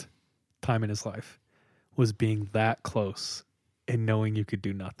hardest time in his life, was being that close and knowing you could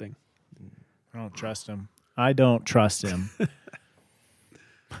do nothing. I don't trust him. I don't trust him.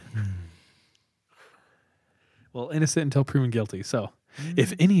 Well, innocent until proven guilty. So,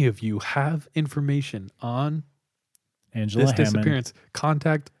 if any of you have information on Angela this Hammond, disappearance,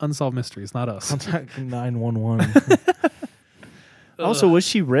 contact Unsolved Mysteries, not us. Contact 911. Also, was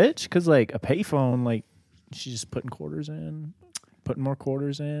she rich? Because like a payphone, like she's just putting more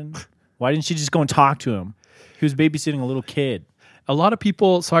quarters in. Why didn't she just go and talk to him? He was babysitting a little kid. A lot of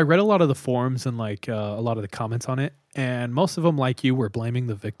people, so I read a lot of the forums and like a lot of the comments on it, and most of them, like you, were blaming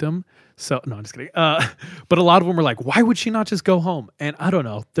the victim. So, no, I'm just kidding. But a lot of them were like, why would she not just go home? And I don't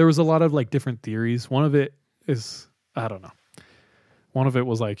know. There was a lot of like different theories. One of it is, I don't know. One of it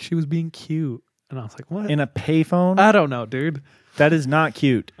was like, she was being cute. And I was like, what? In a payphone? I don't know, dude. That is not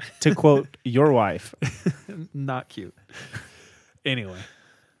cute, to quote your wife. Not cute. Anyway,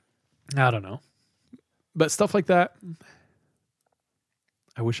 I don't know. But stuff like that,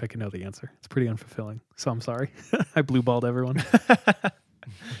 I wish I could know the answer. It's pretty unfulfilling. So I'm sorry. I blue balled everyone.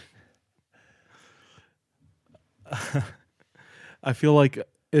 I feel like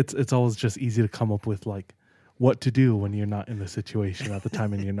it's always just easy to come up with like what to do when you're not in the situation at the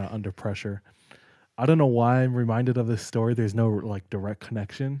time and you're not under pressure. I don't know why I'm reminded of this story. There's no like direct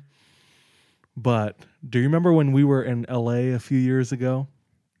connection. But do you remember when we were in LA a few years ago?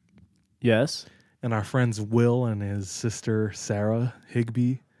 Yes. And our friends Will and his sister Sarah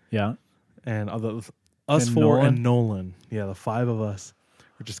Higby. Yeah. And us four and Nolan. Yeah, the five of us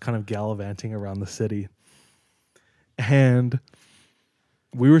were just kind of gallivanting around the city. And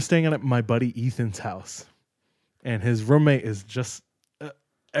we were staying at my buddy Ethan's house. And his roommate is just...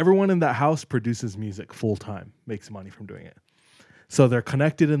 everyone in that house produces music full time, makes money from doing it. So they're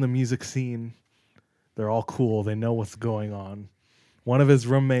connected in the music scene. They're all cool. They know what's going on. One of his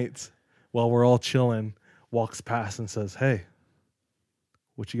roommates, while we're all chilling, walks past and says, "Hey,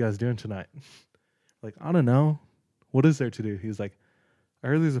 what you guys doing tonight?" Like, I don't know. What is there to do? He's like, "I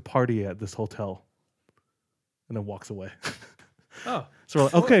heard there's a party at this hotel." And then walks away. Oh. So we're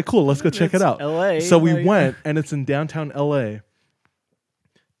like, okay, cool. Let's go check it out. LA. So we went, and it's in downtown LA.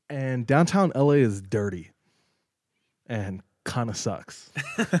 And downtown LA is dirty and kind of sucks.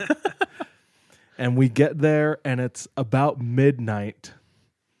 And we get there, and it's about midnight,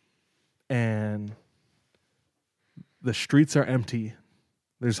 and the streets are empty.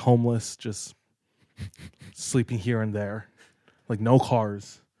 There's homeless just sleeping here and there, like no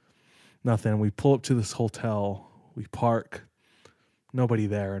cars, nothing. We pull up to this hotel, we park, nobody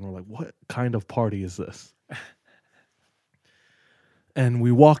there, and we're like, what kind of party is this? And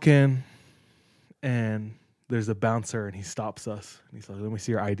we walk in, and there's a bouncer, and he stops us. And he's like, "Let me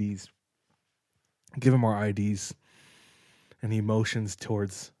see your IDs." Give him our IDs. And he motions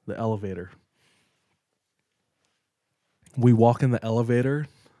towards the elevator. We walk in the elevator.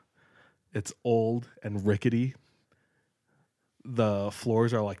 It's old and rickety. The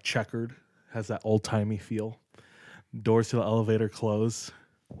floors are like checkered. Has that old-timey feel. Doors to the elevator close.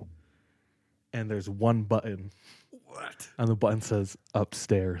 And there's one button. What? And the button says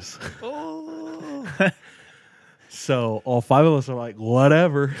upstairs. Oh. So all five of us are like,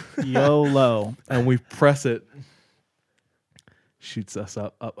 whatever. YOLO. And we press it. Shoots us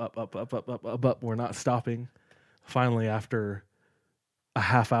up. We're not stopping. Finally, after a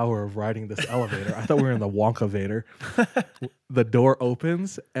half hour of riding this elevator, I thought we were in the Wonka-vator. The door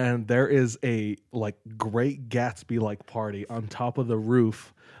opens, and there is a like Great Gatsby-like party on top of the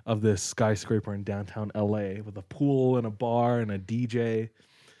roof of this skyscraper in downtown LA with a pool and a bar and a DJ.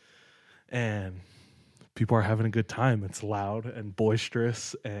 And people are having a good time. It's loud and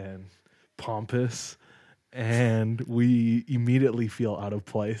boisterous and pompous. And we immediately feel out of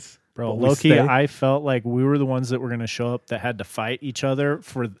place. Bro, but we low-key, stay. I felt like we were the ones that were going to show up that had to fight each other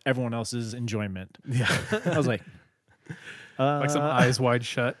for everyone else's enjoyment. Yeah. I was like... Like some eyes wide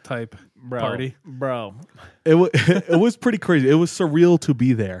shut type party. Bro. It was pretty crazy. It was surreal to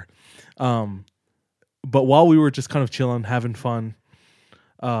be there. But while we were just kind of chilling, having fun,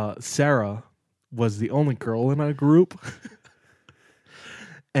 Sarah was the only girl in our group.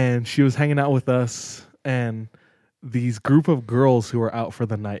 And she was hanging out with us, and these group of girls who were out for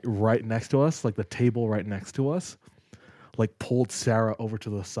the night right next to us, like the table right next to us, like pulled Sarah over to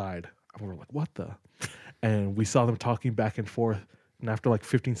the side. And we were like, what the? And we saw them talking back and forth. And after like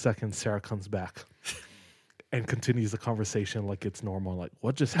 15 seconds, Sarah comes back and continues the conversation like it's normal. Like,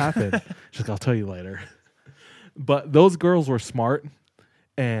 what just happened? She's like, I'll tell you later. But those girls were smart,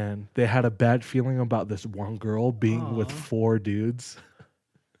 and they had a bad feeling about this one girl being with 4 dudes.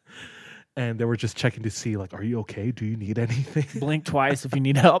 And they were just checking to see, like, are you okay? Do you need anything? Blink twice if you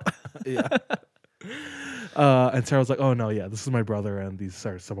need help. Yeah. And Sarah was like, oh, no, yeah, this is my brother, and these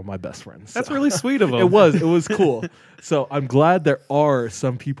are some of my best friends. That's really sweet of them. It was cool. So I'm glad there are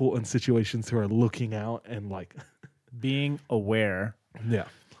some people in situations who are looking out and, like... being aware. Yeah.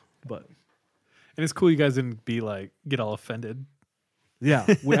 But... And it's cool you guys didn't be like, get all offended.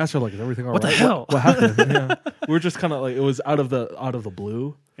 Yeah. We asked her, like, is everything all What right? the hell? What happened? Yeah. We were just kind of like, it was out of the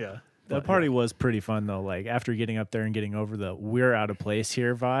blue. Yeah. That party was pretty fun, though. Like, after getting up there and getting over the we're out of place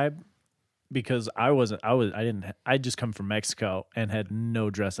here vibe, because I just come from Mexico and had no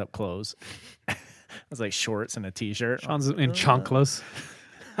dress up clothes. I was like shorts and a t-shirt. Sean's in chanclas.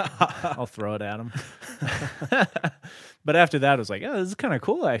 I'll throw it at him. But after that, I was like, oh, this is kind of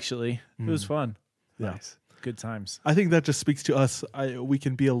cool, actually. It was fun. Yeah. Nice. Good times. I think that just speaks to us. We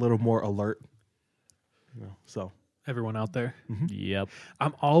can be a little more alert. So Everyone out there. Yep.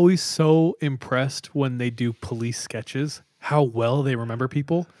 I'm always so impressed when they do police sketches, how well they remember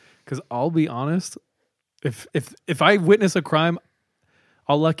people. Because I'll be honest, if I witness a crime,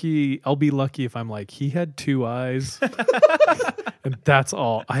 I'll be lucky if I'm like, he had 2 eyes. And that's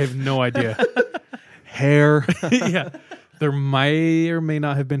all. I have no idea. Hair. Yeah. There may or may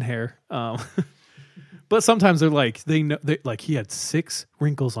not have been hair. But sometimes they're like, they know, like he had 6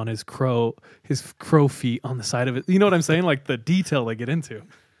 wrinkles on his crow feet on the side of it. You know what I'm saying? Like the detail they get into. I'm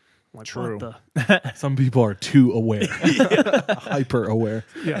like, true. Some people are too aware. Hyper aware.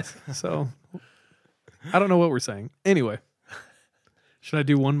 Yes. So I don't know what we're saying. Anyway, should I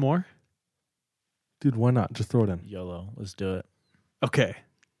do one more? Dude, why not? Just throw it in. YOLO. Let's do it. Okay.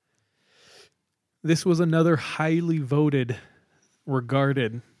 This was another highly voted,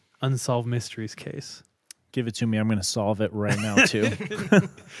 regarded unsolved mysteries case. Give it to me. I'm going to solve it right now, too.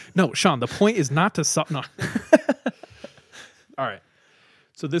 No, Sean, the point is not to solve. No. All right.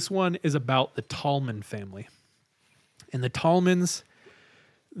 So this one is about the Tallman family. And the Tallmans,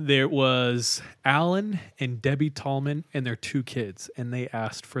 there was Alan and Debbie Tallman and their 2 kids. And they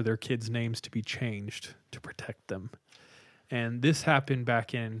asked for their kids' names to be changed to protect them. And this happened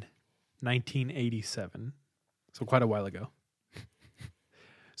back in 1987. So quite a while ago.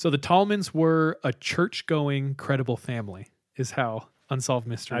 So the Tallmans were a church-going, credible family, is how Unsolved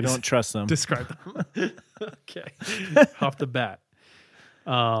Mysteries. I don't trust them. Describe them. Okay, off the bat.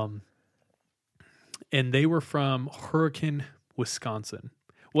 And they were from Hurricane, Wisconsin.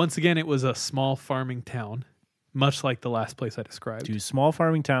 Once again, it was a small farming town, much like the last place I described. Dude, small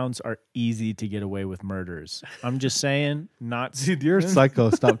farming towns are easy to get away with murders. I'm just saying, not. Dude, you're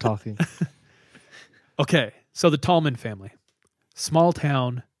psycho. Stop talking. Okay, so the Tallman family, small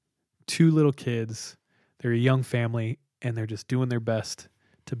town. 2 little kids. They're a young family, and they're just doing their best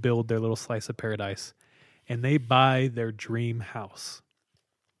to build their little slice of paradise. And they buy their dream house.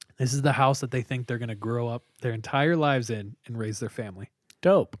 This is the house that they think they're going to grow up their entire lives in and raise their family.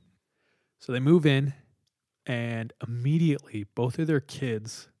 Dope. So they move in, and immediately both of their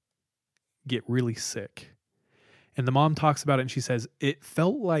kids get really sick. And the mom talks about it, and she says it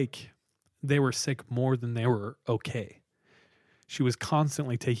felt like they were sick more than they were okay. She was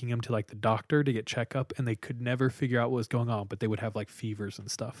constantly taking him to like the doctor to get checkup, and they could never figure out what was going on, but they would have like fevers and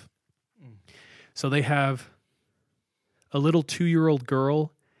stuff. So they have a little 2-year-old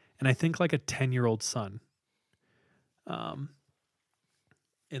girl and I think like a 10-year-old son in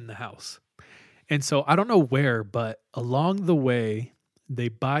the house. And so I don't know where, but along the way, they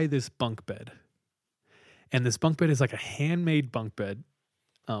buy this bunk bed. And this bunk bed is like a handmade bunk bed.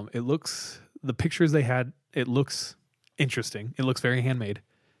 The pictures they had, it looks interesting. It looks very handmade.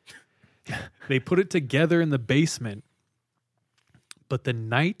 They put it together in the basement, but the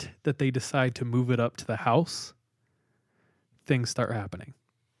night that they decide to move it up to the house, things start happening.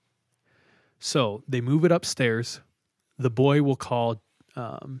 So they move it upstairs. The boy will call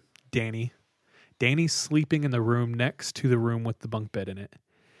Danny. Danny's sleeping in the room next to the room with the bunk bed in it.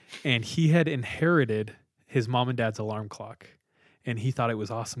 And he had inherited his mom and dad's alarm clock. And he thought it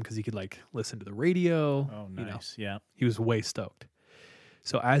was awesome because he could like listen to the radio. Oh, nice. Yeah. He was way stoked.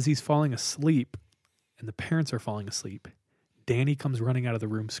 So as he's falling asleep and the parents are falling asleep, Danny comes running out of the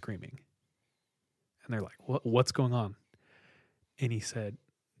room screaming. And they're like, what's going on? And he said,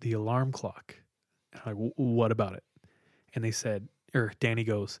 the alarm clock. And I'm like, what about it? And they said, or Danny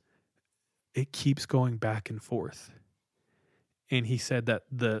goes, it keeps going back and forth. And he said that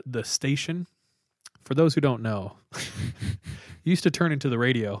the station, for those who don't know, used to turn into the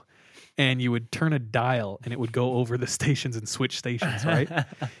radio, and you would turn a dial and it would go over the stations and switch stations, right?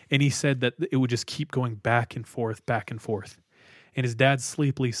 And he said that it would just keep going back and forth, back and forth. And his dad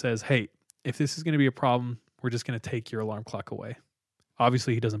sleepily says, hey, if this is going to be a problem, we're just going to take your alarm clock away.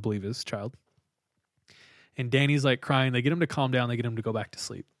 Obviously, he doesn't believe his child. And Danny's like crying. They get him to calm down. They get him to go back to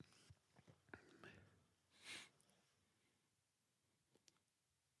sleep.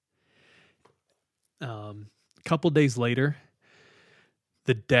 A couple days later,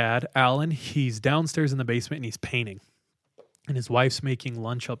 the dad, Alan, he's downstairs in the basement and he's painting. And his wife's making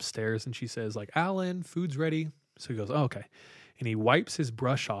lunch upstairs. And she says, like, Alan, food's ready. So he goes, oh, okay. And he wipes his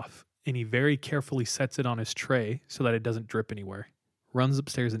brush off and he very carefully sets it on his tray so that it doesn't drip anywhere. Runs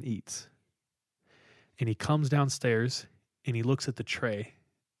upstairs and eats. And he comes downstairs and he looks at the tray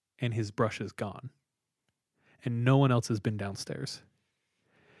and his brush is gone. And no one else has been downstairs.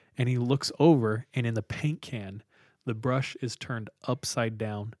 And he looks over and in the paint can, the brush is turned upside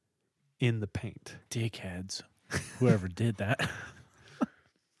down in the paint. Dickheads. Whoever did that.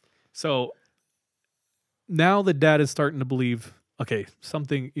 So now the dad is starting to believe, okay,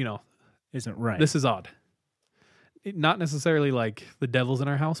 something, isn't right. This is odd. Not necessarily like the devil's in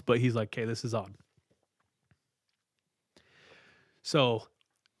our house, but he's like, okay, this is odd. So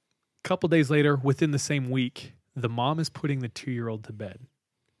a couple days later, within the same week, the mom is putting the 2-year-old to bed.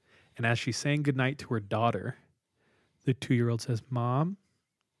 And as she's saying goodnight to her daughter, the 2-year-old says, Mom?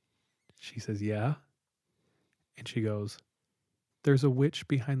 She says, yeah. And she goes, there's a witch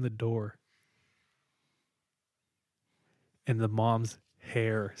behind the door. And the mom's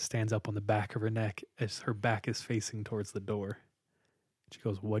hair stands up on the back of her neck as her back is facing towards the door. She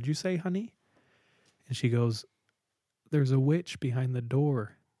goes, what'd you say, honey? And she goes, there's a witch behind the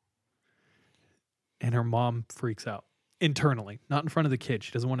door. And her mom freaks out internally, not in front of the kid.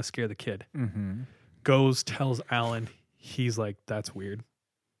 She doesn't want to scare the kid. Mm-hmm. Goes, tells Alan. He's like, that's weird.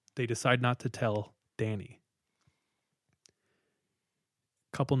 They decide not to tell Danny.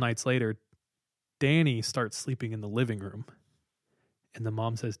 A couple nights later, Danny starts sleeping in the living room. And the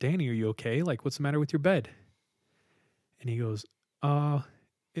mom says, Danny, are you okay? Like, what's the matter with your bed? And he goes,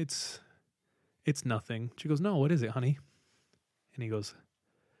 it's nothing. She goes, no, what is it, honey? And he goes,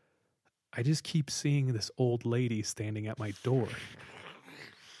 I just keep seeing this old lady standing at my door.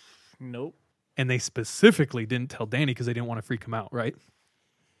 Nope. And they specifically didn't tell Danny because they didn't want to freak him out, right?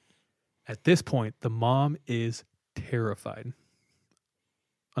 At this point, the mom is terrified.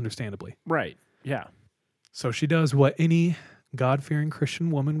 Understandably. Right. Yeah. So she does what any God-fearing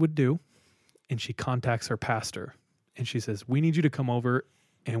Christian woman would do, and she contacts her pastor. And she says, we need you to come over,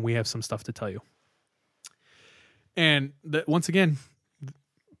 and we have some stuff to tell you. And once again,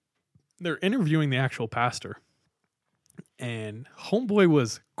 they're interviewing the actual pastor. And homeboy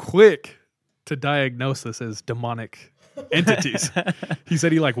was quick to diagnose this as demonic entities. He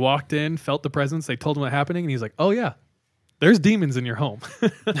said he walked in, felt the presence. They told him what happening, and he's like, oh yeah, there's demons in your home.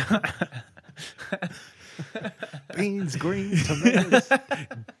 Beans, greens, tomatoes.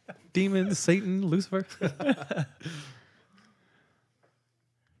 Demons, Satan, Lucifer.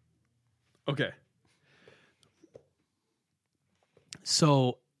 Okay.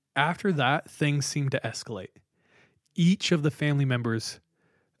 So after that, things seemed to escalate. Each of the family members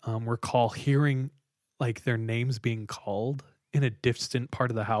recall hearing their names being called in a distant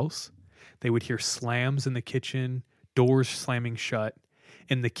part of the house. They would hear slams in the kitchen, doors slamming shut,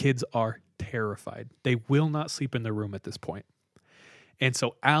 and the kids are terrified. They will not sleep in their room at this point. And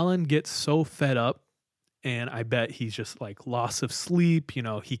so Alan gets so fed up, and I bet he's just loss of sleep.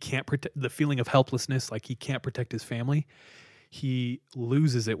 He can't protect the feeling of helplessness. He can't protect his family. He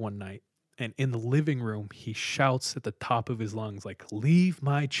loses it one night. And in the living room, he shouts at the top of his lungs, leave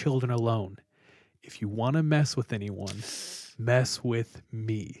my children alone. If you want to mess with anyone, mess with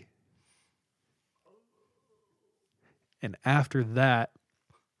me. And after that,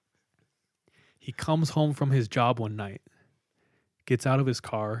 he comes home from his job one night, gets out of his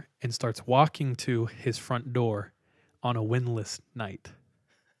car, and starts walking to his front door on a windless night.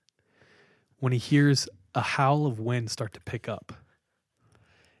 When he hears a howl of wind start to pick up,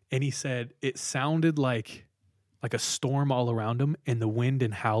 And he said it sounded like a storm all around him, and the wind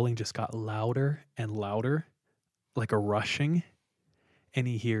and howling just got louder and louder, like a rushing. And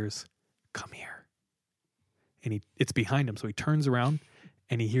he hears, "Come here." And it's behind him. So he turns around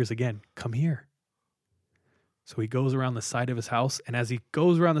and he hears again, "Come here." So he goes around the side of his house. And as he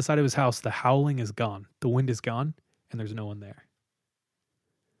goes around the side of his house, the howling is gone. The wind is gone and there's no one there.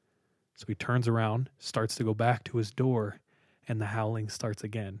 So he turns around, starts to go back to his door, and the howling starts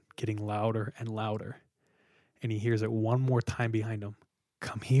again, getting louder and louder. And he hears it one more time behind him,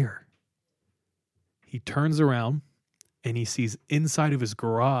 "Come here." He turns around and he sees inside of his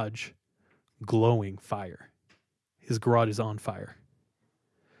garage glowing fire. His garage is on fire.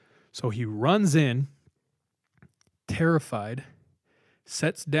 So he runs in, terrified,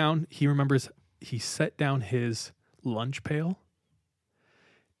 sets down, he remembers he set down his lunch pail,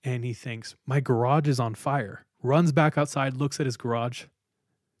 and he thinks, my garage is on fire. Runs back outside, looks at his garage,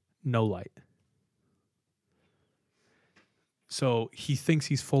 no light. So he thinks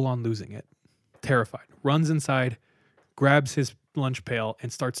he's full on losing it, terrified. Runs inside, grabs his lunch pail,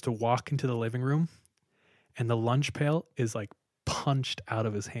 and starts to walk into the living room. And the lunch pail is like punched out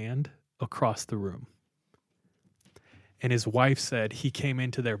of his hand across the room. And his wife said he came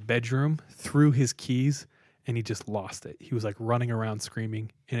into their bedroom, threw his keys, and he just lost it. He was like running around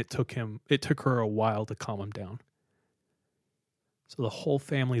screaming, and it took her a while to calm him down. So the whole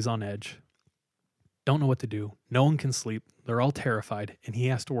family's on edge. Don't know what to do. No one can sleep. They're all terrified, and he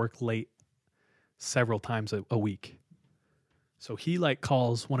has to work late several times a week. So he like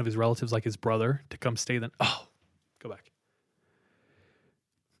calls one of his relatives, like his brother, to come stay then. Oh, go back.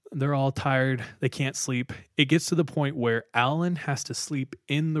 They're all tired. They can't sleep. It gets to the point where Alan has to sleep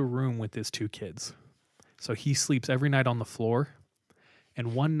in the room with his two kids. So he sleeps every night on the floor.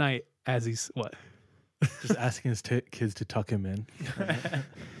 And one night as he's, what? Just asking his kids to tuck him in.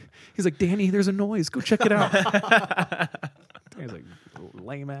 He's like, Danny, there's a noise. Go check it out. He's like,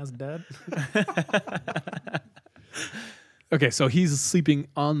 lame ass dad. Okay, so he's sleeping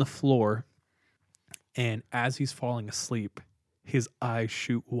on the floor. And as he's falling asleep, his eyes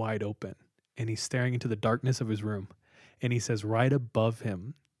shoot wide open. And he's staring into the darkness of his room. And he says right above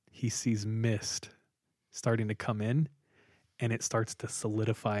him, he sees mist starting to come in. And it starts to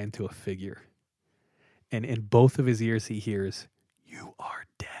solidify into a figure. And in both of his ears, he hears, "You are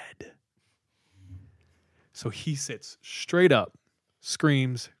dead." So he sits straight up,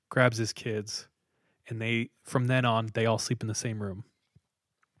 screams, grabs his kids, and from then on, they all sleep in the same room.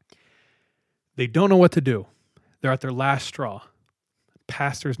 They don't know what to do. They're at their last straw.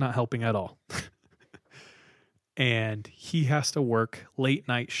 Pastor's not helping at all. And he has to work late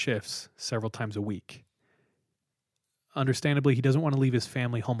night shifts several times a week. Understandably, he doesn't want to leave his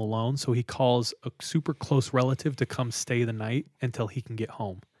family home alone, so he calls a super close relative to come stay the night until he can get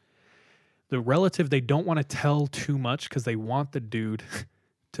home. The relative, they don't want to tell too much because they want the dude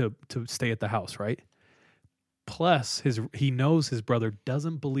to stay at the house, right? Plus, he knows his brother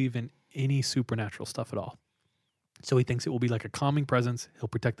doesn't believe in any supernatural stuff at all. So he thinks it will be like a calming presence. He'll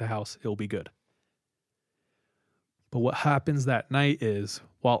protect the house. It'll be good. But what happens that night is,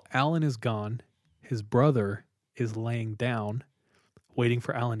 while Alan is gone, his brother is laying down, waiting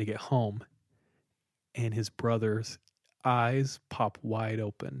for Alan to get home, and his brother's eyes pop wide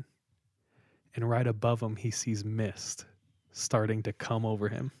open. And right above him, he sees mist starting to come over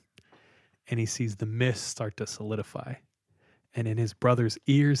him. And he sees the mist start to solidify. And in his brother's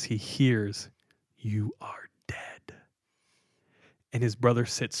ears, he hears, "You are dead." And his brother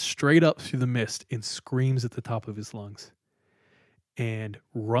sits straight up through the mist and screams at the top of his lungs and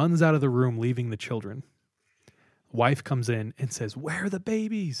runs out of the room, leaving the children. Wife comes in and says, "Where are the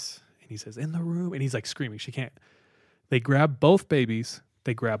babies?" And he says, "In the room." And he's like screaming. She can't. They grab both babies.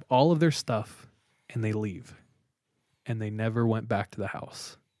 They grab all of their stuff and they leave. And they never went back to the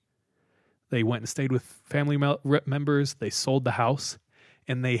house. They went and stayed with family members. They sold the house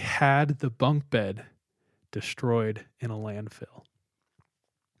and they had the bunk bed destroyed in a landfill.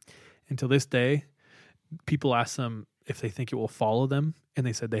 Until this day, people ask them if they think it will follow them. And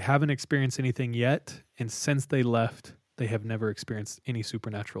they said they haven't experienced anything yet. And since they left, they have never experienced any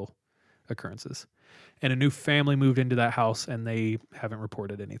supernatural occurrences. And a new family moved into that house and they haven't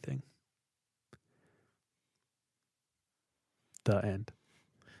reported anything. The end.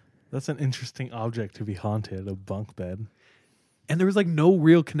 That's an interesting object to be haunted, a bunk bed. And there was like no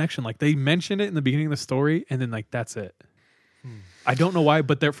real connection. Like they mentioned it in the beginning of the story and then like that's it. I don't know why,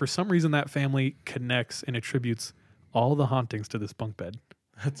 but for some reason that family connects and attributes all the hauntings to this bunk bed.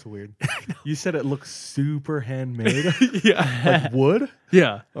 That's weird. You said it looks super handmade. Yeah. Like wood?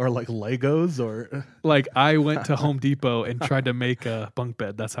 Yeah. Or like Legos or Like I went to Home Depot and tried to make a bunk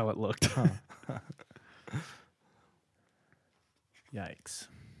bed. That's how it looked. Yikes.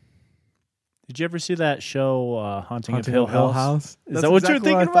 Did you ever see that show, Haunting of Haunting Hill of Hill House? House? Is That's that what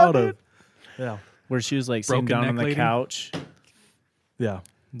exactly you're what I thinking about, thought of. dude? Yeah. Where she was like sitting Broken down on neck the lady? couch. Yeah.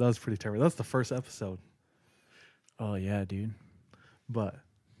 That was pretty terrible. That's the first episode. Oh, yeah, dude. But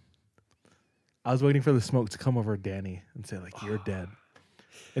I was waiting for the smoke to come over Danny and say, like, you're dead.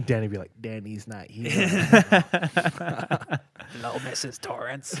 And Danny be like, Danny's not here. Hello, Mrs.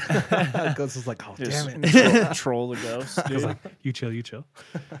 Torrance. Ghost was like, oh, Just damn it. troll the ghost, I was dude. like, you chill, you chill.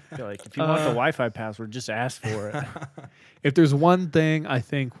 You're like, if you want the Wi-Fi password, just ask for it. If there's one thing I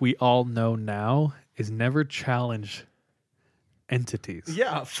think we all know now is never challenge entities.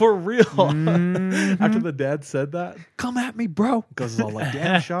 Yeah, for real. After the dad said that, Come at me, bro. Ghost is all like,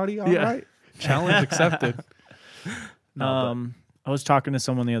 damn, Shoddy, all right. Challenge accepted. I was talking to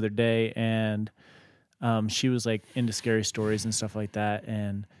someone the other day, and she was like into scary stories and stuff like that.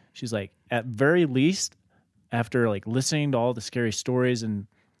 And she's like, at very least, after like listening to all the scary stories and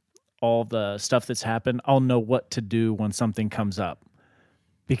all the stuff that's happened, I'll know what to do when something comes up.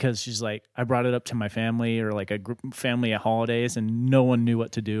 Because she's like, I brought it up to my family or like a group family at holidays, and no one knew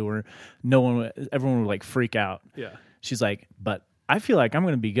what to do, or everyone would like freak out. Yeah. She's like, but I feel like I'm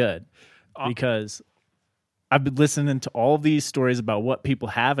going to be good because I've been listening to all of these stories about what people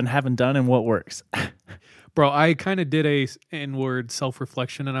have and haven't done and what works. Bro, I kind of did a inward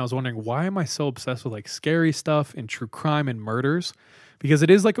self-reflection, and I was wondering, why am I so obsessed with like scary stuff and true crime and murders? Because it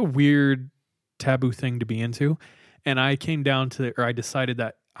is like a weird taboo thing to be into. And I came down to, or I decided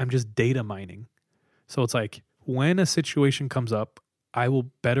that I'm just data mining. So it's like when a situation comes up, I will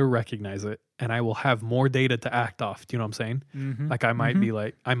better recognize it and I will have more data to act off. Do you know what I'm saying? Mm-hmm. Like I might be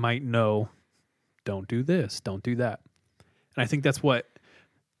like, I might know, don't do this, don't do that. And I think that's what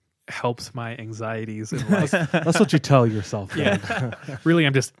helps my anxieties in life. That's what you tell yourself. Yeah. Really,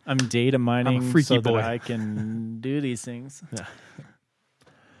 I'm data mining I'm a freaky so boy. that I can do these things. Yeah.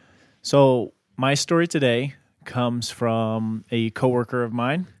 So my story today comes from a coworker of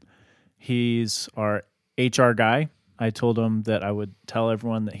mine. He's our HR guy. I told him that I would tell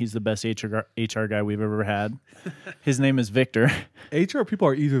everyone that he's the best HR guy we've ever had. His name is Victor. HR people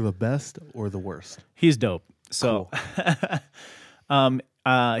are either the best or the worst. He's dope. So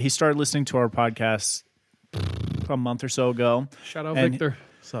he started listening to our podcast a month or so ago. Shout out Victor.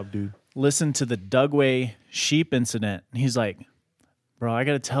 What's up, dude? Listened to the Dugway sheep incident. And he's like, bro, I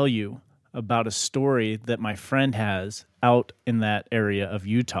got to tell you about a story that my friend has out in that area of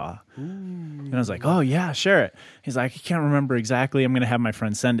Utah. Ooh. And I was like, oh, yeah, share it. He's like, I can't remember exactly. I'm going to have my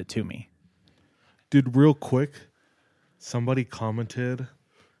friend send it to me. Dude, real quick, somebody commented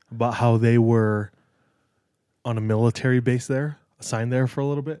about how they were on a military base there, assigned there for a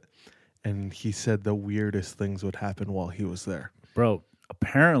little bit, and he said the weirdest things would happen while he was there. Bro,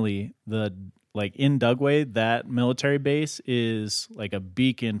 apparently in Dugway, that military base is like a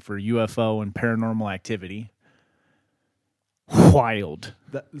beacon for UFO and paranormal activity. Wild.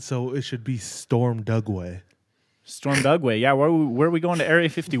 So it should be Storm Dugway. Storm Dugway. Yeah, where are we going to Area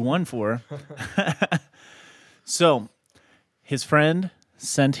 51 for? So his friend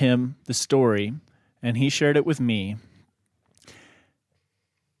sent him the story, and he shared it with me.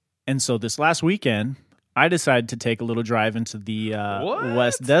 And so this last weekend, I decided to take a little drive into the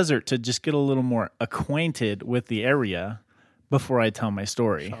West Desert to just get a little more acquainted with the area before I tell my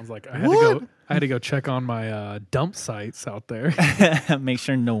story. Sounds like I had to go check on my dump sites out there. Make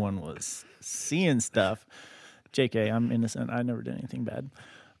sure no one was seeing stuff. JK, I'm innocent. I never did anything bad.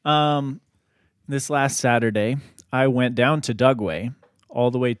 This last Saturday, I went down to Dugway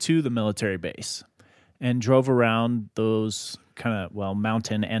all the way to the military base and drove around those kind of,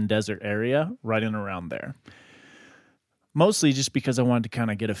 mountain and desert area right in around there. Mostly just because I wanted to kind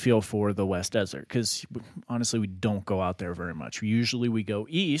of get a feel for the West Desert, because honestly, we don't go out there very much. Usually we go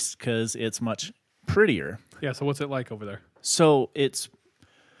east because it's much prettier. Yeah, so what's it like over there? So it's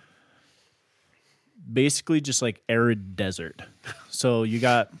basically just like arid desert. So you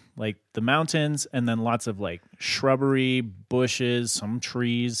got like the mountains and then lots of like shrubbery, bushes, some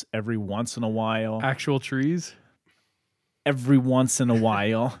trees every once in a while. Actual trees? Every once in a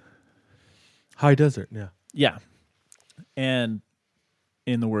while. High desert, yeah. Yeah. And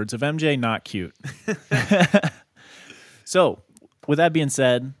in the words of MJ, not cute. So, with that being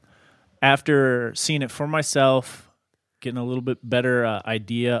said, after seeing it for myself, getting a little bit better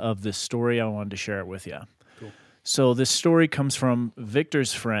idea of this story, I wanted to share it with you. Cool. So, this story comes from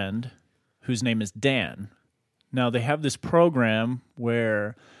Victor's friend, whose name is Dan. Now, they have this program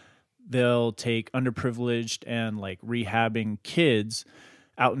where they'll take underprivileged and like rehabbing kids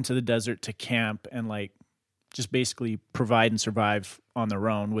out into the desert to camp and like just basically provide and survive on their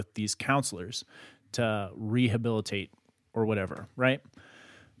own with these counselors to rehabilitate or whatever, right?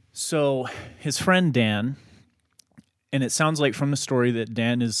 So his friend Dan, and it sounds like from the story that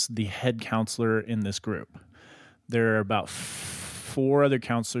Dan is the head counselor in this group. There are about 4 other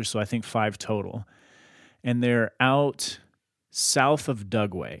counselors, so I think 5 total. And they're out south of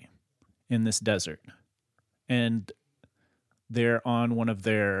Dugway in this desert. And they're on one of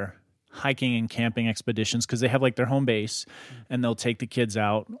their hiking and camping expeditions because they have like their home base, and they'll take the kids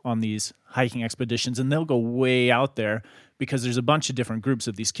out on these hiking expeditions, and they'll go way out there because there's a bunch of different groups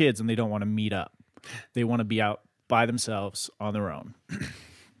of these kids and they don't want to meet up. They want to be out by themselves on their own.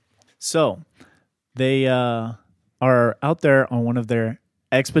 So they are out there on one of their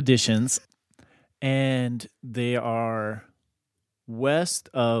expeditions, and they are west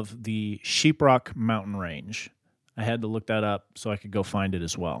of the Sheeprock mountain range. I had to look that up so I could go find it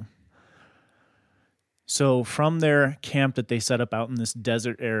as well. So from their camp that they set up out in this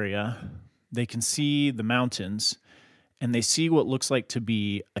desert area, they can see the mountains, and they see what looks like to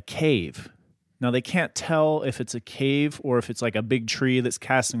be a cave. Now, they can't tell if it's a cave or if it's like a big tree that's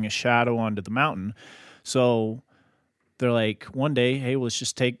casting a shadow onto the mountain. So they're like, one day, hey, let's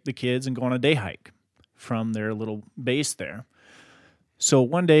just take the kids and go on a day hike from their little base there. So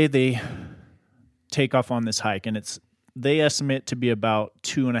one day they take off on this hike, and they estimate to be about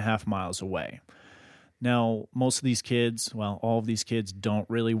 2.5 miles away. Now, most of these kids, well, all of these kids don't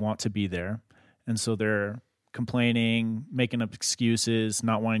really want to be there. And so they're complaining, making up excuses,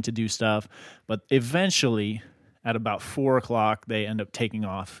 not wanting to do stuff. But eventually, at about 4 o'clock, they end up taking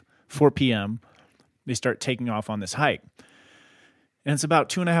off. 4 p.m., they start taking off on this hike. And it's about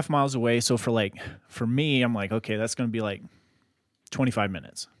 2.5 miles away. So for me, I'm like, okay, that's going to be like 25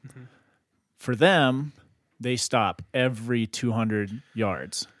 minutes. Mm-hmm. For them, they stop every 200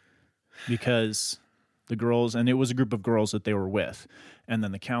 yards because the girls, and it was a group of girls that they were with, and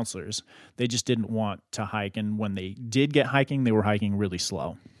then the counselors, they just didn't want to hike. And when they did get hiking, they were hiking really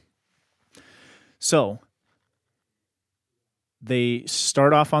slow. So they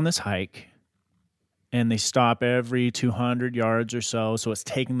start off on this hike, and they stop every 200 yards or so. So it's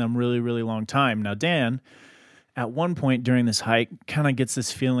taking them really, really long time. Now, Dan, at one point during this hike, kind of gets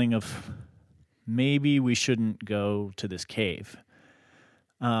this feeling of maybe we shouldn't go to this cave.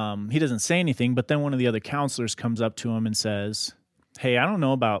 He doesn't say anything, but then one of the other counselors comes up to him and says, hey, I don't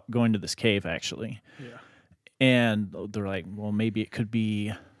know about going to this cave, actually. Yeah. And they're like, well, maybe it could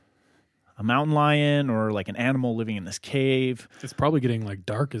be a mountain lion or like an animal living in this cave. It's probably getting like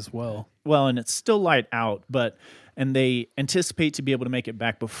dark as well. Well, and it's still light out, and they anticipate to be able to make it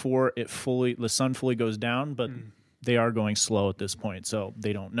back before the sun fully goes down, but they are going slow at this point, so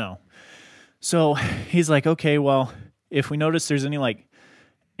they don't know. So he's like, okay, well, if we notice there's any like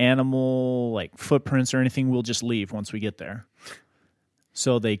animal like footprints or anything, we'll just leave once we get there.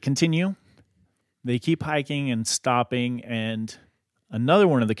 So they continue. They keep hiking and stopping, and another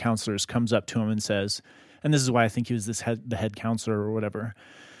one of the counselors comes up to him and says, and this is why I think he was the head counselor or whatever,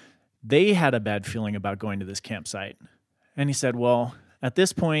 they had a bad feeling about going to this campsite. And he said, well, at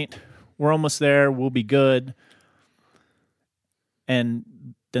this point, we're almost there. We'll be good. And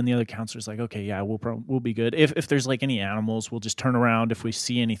then the other counselor's like, okay, yeah, we'll be good. If there's like any animals, we'll just turn around if we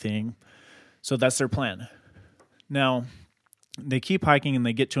see anything. So that's their plan. Now, they keep hiking and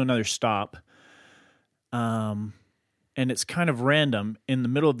they get to another stop. And it's kind of random. In the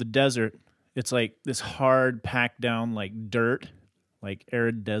middle of the desert, it's like this hard packed down like dirt, like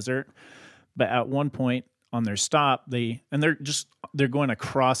arid desert. But at one point on their stop, they're going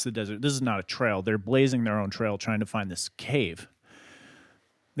across the desert. This is not a trail. They're blazing their own trail trying to find this cave.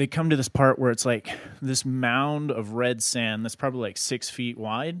 They come to this part where it's like this mound of red sand that's probably like 6 feet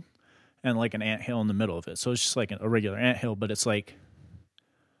wide and like an anthill in the middle of it. So it's just like a regular anthill, but it's like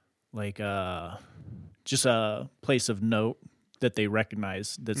just a place of note that they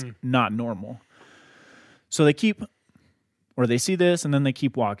recognize that's not normal. So they see this, and then they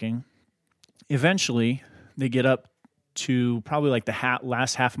keep walking. Eventually, they get up to probably like the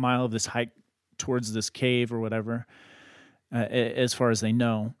last half mile of this hike towards this cave or whatever, as far as they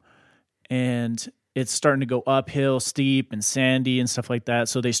know. And it's starting to go uphill, steep and sandy and stuff like that.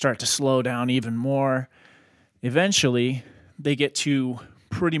 So they start to slow down even more. Eventually, they get to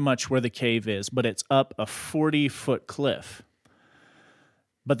pretty much where the cave is, but it's up a 40-foot cliff.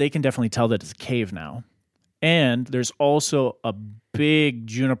 But they can definitely tell that it's a cave now. And there's also a big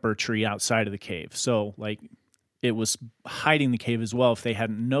juniper tree outside of the cave. So, like, it was hiding the cave as well if they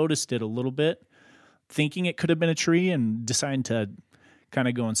hadn't noticed it a little bit, thinking it could have been a tree and deciding to kind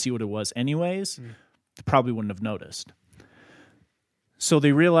of go and see what it was anyways, they probably wouldn't have noticed. So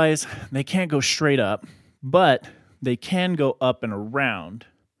they realize they can't go straight up, but they can go up and around.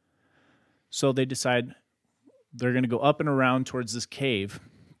 So they decide they're going to go up and around towards this cave.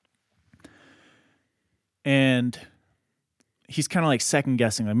 And he's kind of like second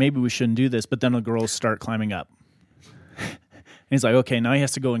guessing, like maybe we shouldn't do this, but then the girls start climbing up. And he's like, okay, now he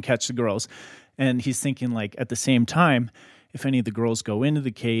has to go and catch the girls. And he's thinking like at the same time, if any of the girls go into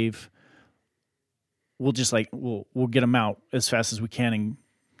the cave, we'll just like, we'll get them out as fast as we can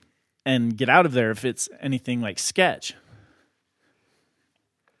and get out of there if it's anything like sketch.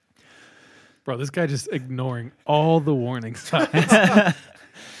 Bro, this guy just ignoring all the warning signs.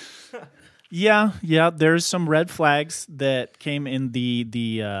 Yeah, there's some red flags that came in the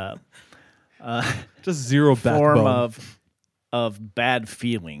just zero form backbone. of bad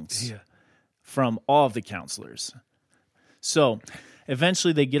feelings from all of the counselors. So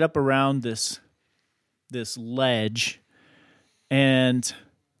eventually they get up around this ledge, and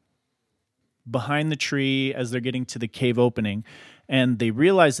behind the tree as they're getting to the cave opening, and they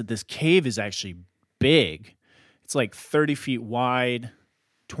realize that this cave is actually big. It's like 30 feet wide,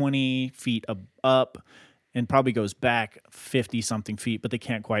 20 feet up, and probably goes back 50-something feet, but they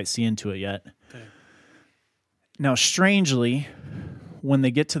can't quite see into it yet. Okay. Now, strangely, when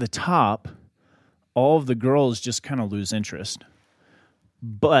they get to the top, all of the girls just kind of lose interest.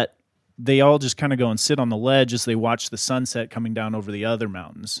 But they all just kind of go and sit on the ledge as they watch the sunset coming down over the other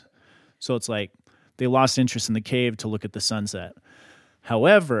mountains. So it's like they lost interest in the cave to look at the sunset.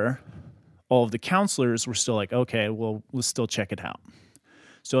 However, all of the counselors were still like, okay, well, let's still check it out.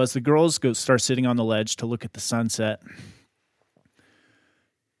 So as the girls start sitting on the ledge to look at the sunset,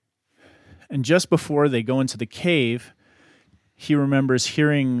 and just before they go into the cave, he remembers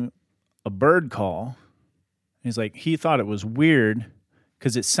hearing a bird call. He's like, he thought it was weird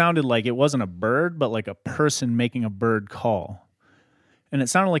because it sounded like it wasn't a bird, but like a person making a bird call. And it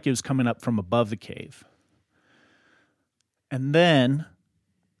sounded like it was coming up from above the cave. And then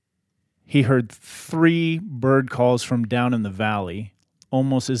he heard 3 bird calls from down in the valley,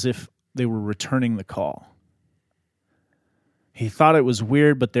 almost as if they were returning the call. He thought it was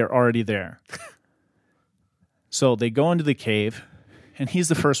weird, but they're already there. So they go into the cave, and he's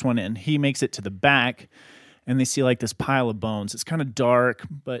the first one in. He makes it to the back, and they see like this pile of bones. It's kind of dark,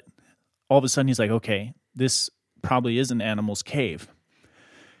 but all of a sudden he's like, okay, this probably is an animal's cave.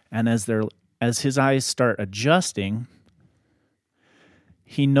 And as his eyes start adjusting,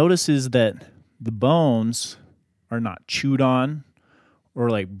 he notices that the bones are not chewed on or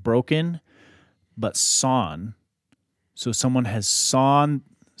like broken, but sawn. So someone has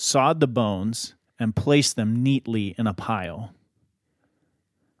sawed the bones and placed them neatly in a pile.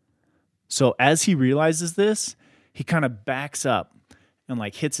 So as he realizes this, he kind of backs up and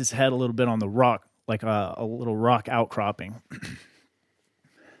like hits his head a little bit on the rock, like a little rock outcropping.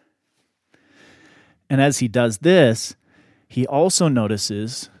 And as he does this, he also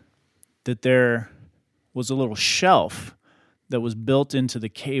notices that there was a little shelf that was built into the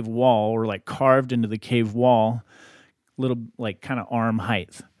cave wall, or like carved into the cave wall, little like kind of arm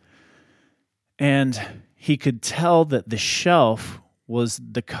height. And he could tell that the shelf was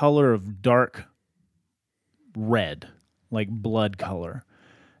the color of dark red, like blood color.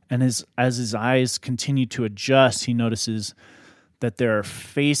 And as his eyes continue to adjust, he notices that there are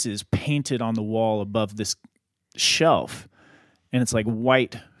faces painted on the wall above this shelf. And it's like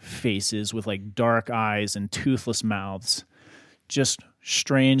white faces with like dark eyes and toothless mouths. Just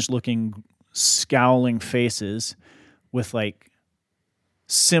strange looking, scowling faces with like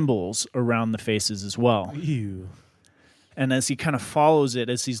symbols around the faces as well. Ew. And as he kind of follows it,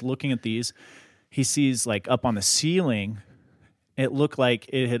 as he's looking at these, he sees like up on the ceiling, it looked like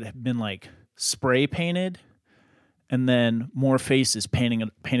it had been like spray painted and then more faces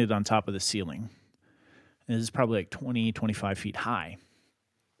painted on top of the ceiling. And this is probably like 20, 25 feet high.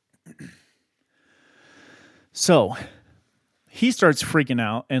 So he starts freaking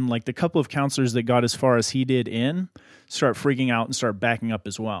out, and like the couple of counselors that got as far as he did in start freaking out and start backing up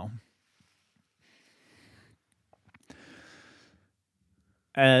as well.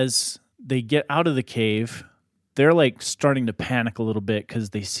 As they get out of the cave, they're like starting to panic a little bit because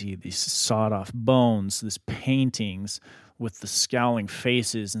they see these sawed off bones, these paintings with the scowling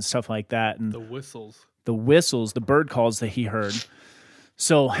faces and stuff like that. And the whistles, the bird calls that he heard.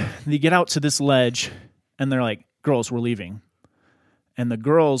 So they get out to this ledge and they're like, girls, we're leaving. And the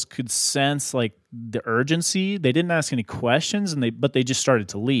girls could sense like the urgency. They didn't ask any questions, but they just started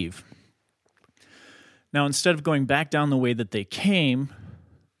to leave. Now, instead of going back down the way that they came,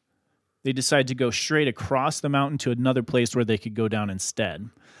 they decide to go straight across the mountain to another place where they could go down instead.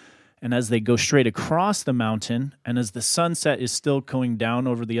 And as they go straight across the mountain, and as the sunset is still going down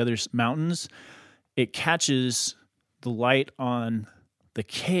over the other mountains, it catches the light on the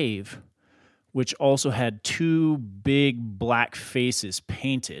cave, which also had 2 big black faces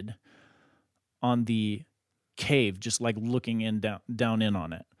painted on the cave, just like looking in down in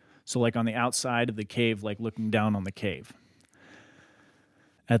on it. So like on the outside of the cave, like looking down on the cave.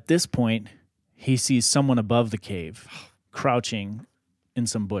 At this point, he sees someone above the cave, crouching in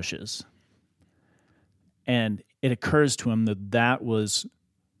some bushes. And it occurs to him that that was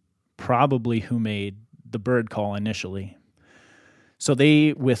probably who made the bird call initially. So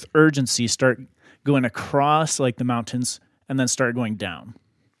they, with urgency, start going across like the mountains and then start going down.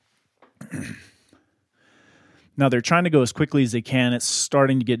 Now they're trying to go as quickly as they can. It's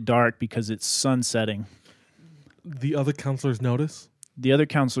starting to get dark because it's sun setting. The other counselors notice? The other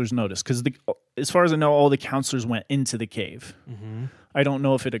counselors notice because, as far as I know, all the counselors went into the cave. Mm-hmm. I don't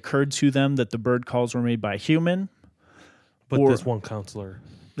know if it occurred to them that the bird calls were made by a human. But this one counselor.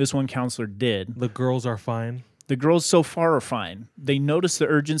 This one counselor did. The girls are fine? The girls so far are fine. They notice the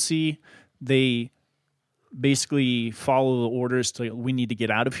urgency. They basically follow the orders to, we need to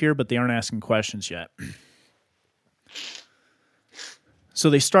get out of here, but they aren't asking questions yet. So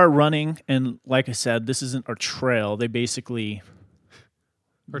they start running, and like I said, this isn't a trail. They basically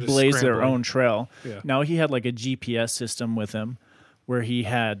blaze their own trail. Yeah. Now, he had like a GPS system with him where he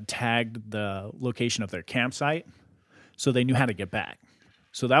had tagged the location of their campsite, so they knew how to get back.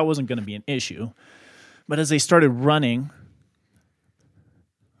 So that wasn't going to be an issue. But as they started running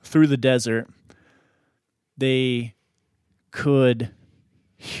through the desert, they could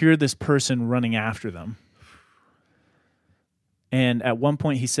hear this person running after them. And at one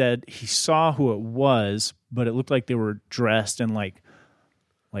point he said he saw who it was, but it looked like they were dressed in like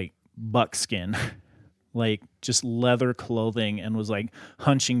buckskin, like just leather clothing, and was like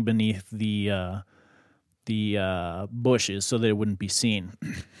hunching beneath the bushes so that it wouldn't be seen.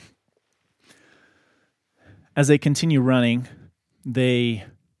 As they continue running, they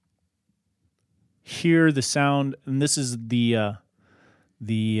hear the sound, and this is the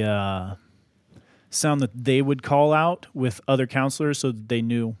sound that they would call out with other counselors so that they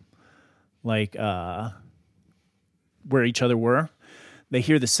knew like where each other were. They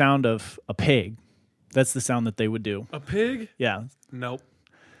hear the sound of a pig. That's the sound that they would do. A pig? Yeah. Nope.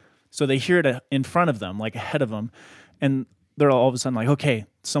 So they hear it in front of them, like ahead of them, and they're all of a sudden like, okay,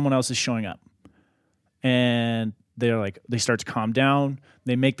 someone else is showing up. And they're like, they start to calm down.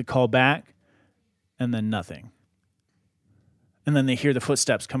 They make the call back, and then nothing. And then they hear the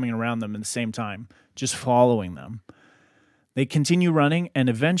footsteps coming around them at the same time, just following them. They continue running, and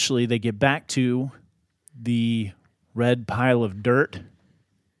eventually they get back to the red pile of dirt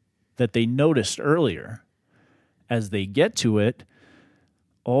that they noticed earlier. As they get to it,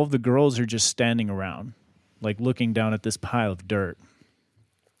 all of the girls are just standing around, like looking down at this pile of dirt.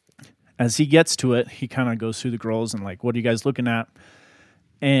 As he gets to it, he kind of goes through the girls and like, what are you guys looking at?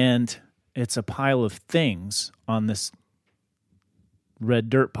 And it's a pile of things on this red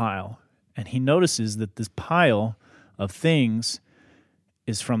dirt pile. And he notices that this pile of things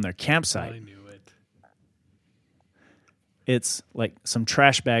is from their campsite. I knew it. It's like some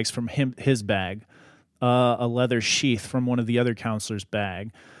trash bags from his bag, a leather sheath from one of the other counselors'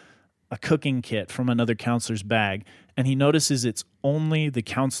 bag, a cooking kit from another counselor's bag, and he notices it's only the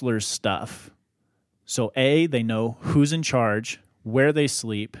counselor's stuff. So A, they know who's in charge, where they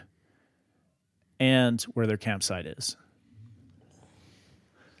sleep, and where their campsite is.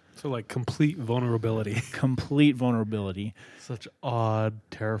 So like complete vulnerability. Complete vulnerability. Such odd,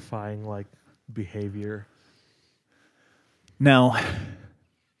 terrifying like behavior. Now,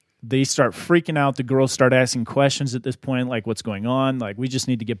 they start freaking out. The girls start asking questions at this point, like, what's going on? Like, we just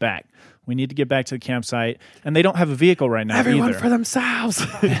need to get back. We need to get back to the campsite. And they don't have a vehicle right now Everyone either. for themselves.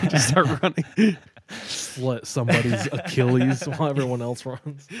 Just start running. Slit somebody's Achilles while everyone else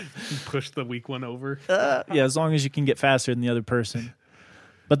runs. Push the weak one over. Yeah, as long as you can get faster than the other person.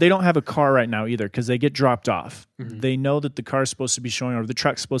 But they don't have a car right now either because they get dropped off. Mm-hmm. They know that the car's supposed to be showing, or the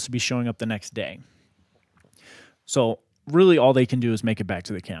truck's supposed to be showing up the next day. So really all they can do is make it back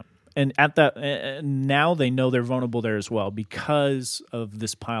to the camp. And at that, now they know they're vulnerable there as well because of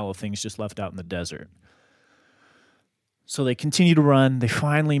this pile of things just left out in the desert. So they continue to run. They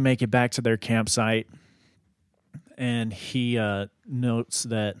finally make it back to their campsite. And he notes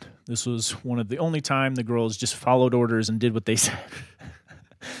that this was one of the only time the girls just followed orders and did what they said.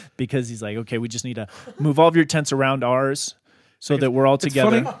 Because he's like, okay, we just need to move all of your tents around ours so that we're all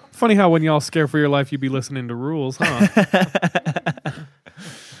together. Funny how when y'all scare for your life, you'd be listening to rules, huh?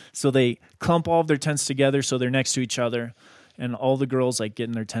 So they clump all of their tents together so they're next to each other, and all the girls like get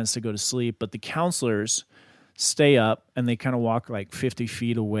in their tents to go to sleep, but the counselors stay up and they kind of walk like 50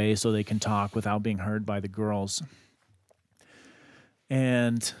 feet away so they can talk without being heard by the girls.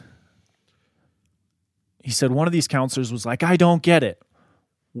 And he said one of these counselors was like, I don't get it.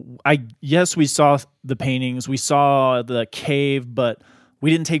 Yes, we saw the paintings, we saw the cave, but we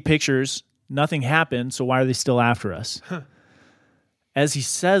didn't take pictures. Nothing happened, so why are they still after us? Huh. As he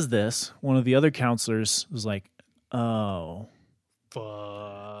says this, one of the other counselors was like, oh.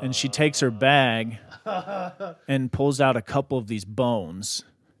 Fuck. And she takes her bag and pulls out a couple of these bones.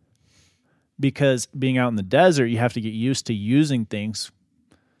 Because being out in the desert, you have to get used to using things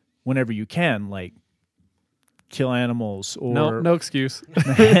whenever you can, like kill animals or... No excuse.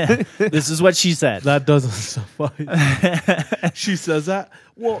 This is what she said. That doesn't suffice. She says that.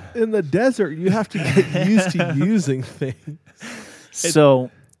 Well, in the desert, you have to get used to using things.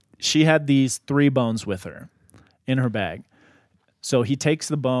 So she had these 3 bones with her in her bag. So he takes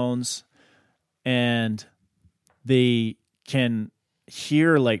the bones and they can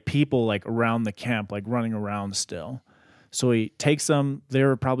hear like people like around the camp, like running around still. So he takes them. They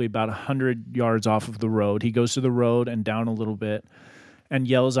were probably about 100 yards off of the road. He goes to the road and down a little bit and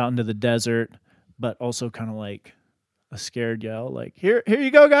yells out into the desert, but also kind of like a scared yell, like, here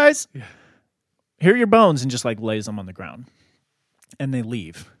you go, guys. Yeah. Here are your bones, and just like lays them on the ground. And they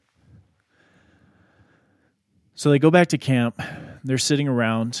leave. So they go back to camp. They're sitting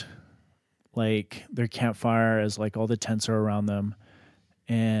around like their campfire as like all the tents are around them.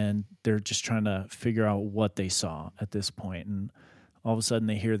 And they're just trying to figure out what they saw at this point. And all of a sudden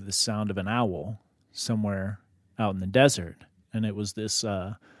they hear the sound of an owl somewhere out in the desert. And it was this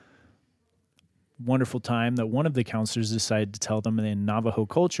wonderful time that one of the counselors decided to tell them in Navajo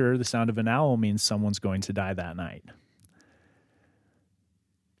culture, the sound of an owl means someone's going to die that night.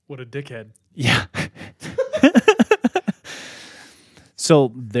 What a dickhead. Yeah.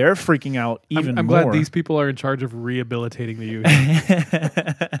 So they're freaking out even more. I'm glad these people are in charge of rehabilitating the youth.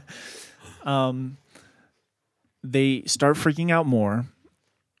 They start freaking out more.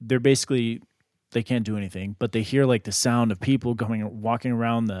 They're basically, they can't do anything, but they hear like the sound of people walking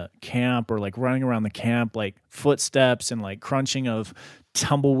around the camp or like running around the camp, like footsteps and like crunching of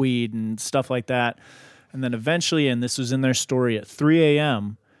tumbleweed and stuff like that. And then eventually, and this was in their story, at 3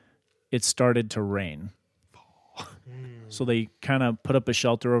 a.m., it started to rain. So they kind of put up a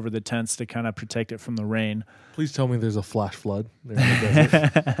shelter over the tents to kind of protect it from the rain. Please tell me there's a flash flood there in the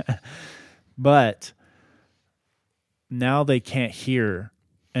desert. But now they can't hear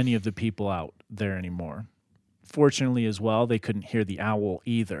any of the people out there anymore. Fortunately as well, they couldn't hear the owl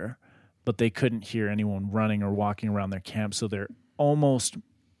either, but they couldn't hear anyone running or walking around their camp, so they're almost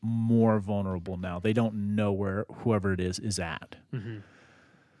more vulnerable now. They don't know where whoever it is at. Mm-hmm.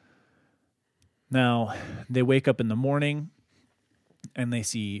 Now, they wake up in the morning and they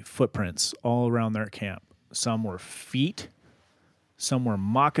see footprints all around their camp. Some were feet, some were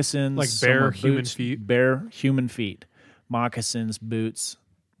moccasins. Like bare human feet? Bare human feet. Moccasins, boots,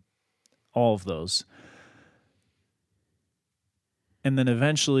 all of those. And then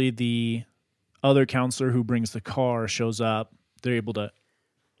eventually the other counselor who brings the car shows up.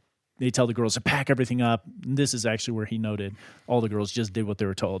 They tell the girls to pack everything up. And this is actually where he noted all the girls just did what they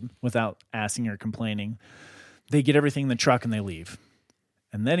were told without asking or complaining. They get everything in the truck and they leave.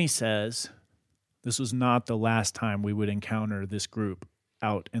 And then he says, this was not the last time we would encounter this group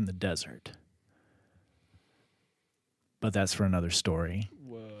out in the desert. But that's for another story.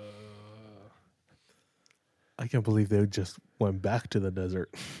 Whoa. I can't believe they just went back to the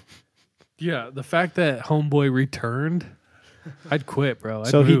desert. Yeah, the fact that homeboy returned... I'd quit, bro.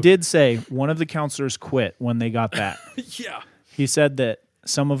 So he did say one of the counselors quit when they got back. Yeah. He said that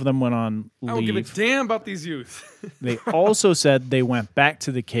some of them went on leave. I don't give a damn about these youth. They also said they went back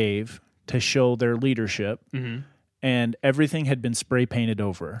to the cave to show their leadership, and everything had been spray painted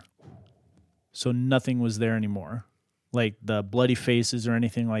over. So nothing was there anymore. Like the bloody faces or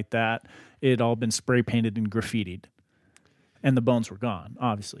anything like that. It had all been spray painted and graffitied. And the bones were gone,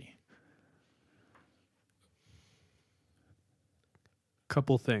 obviously.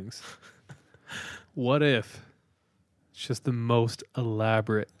 Couple things. What if it's just the most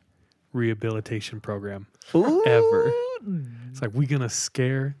elaborate rehabilitation program ever? It's like, we're going to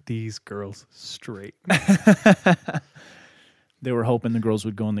scare these girls straight. They were hoping the girls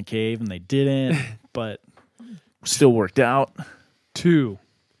would go in the cave, and they didn't, but still worked out. 2,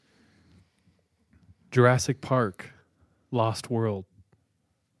 Jurassic Park, Lost World.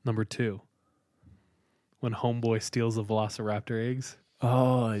 Number 2, when homeboy steals the velociraptor eggs.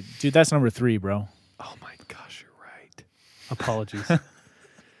 Oh, dude, that's number 3, bro. Oh my gosh, you're right. Apologies.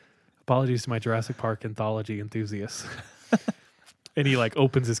 Apologies to my Jurassic Park anthology enthusiasts. And he like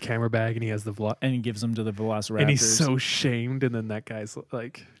opens his camera bag and he has the and he gives them to the Velociraptors. And he's so shamed. And then that guy's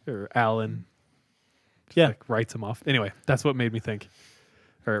like, or Alan, yeah, like, writes him off. Anyway, that's what made me think,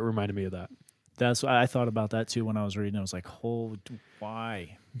 or it reminded me of that. That's I thought about that too when I was reading. I was like, "Oh,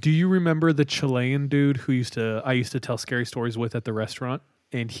 why?" Do you remember the Chilean dude who I used to tell scary stories with at the restaurant,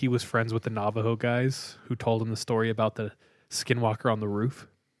 and he was friends with the Navajo guys who told him the story about the skinwalker on the roof?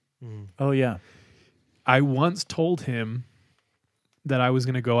 Oh yeah, I once told him that I was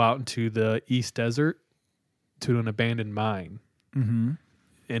going to go out into the East Desert to an abandoned mine and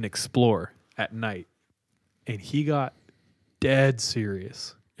explore at night. And he got dead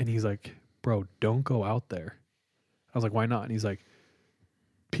serious. And he's like, bro, don't go out there. I was like, why not? And he's like,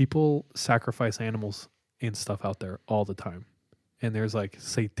 people sacrifice animals and stuff out there all the time. And there's like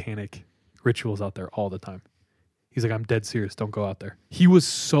satanic rituals out there all the time. He's like, I'm dead serious. Don't go out there. He was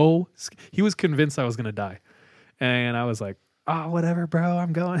convinced I was going to die. And I was like, oh, whatever, bro,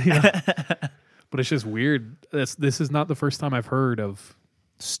 I'm going. You know? But it's just weird. This is not the first time I've heard of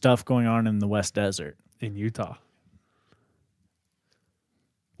stuff going on in the West Desert. In Utah.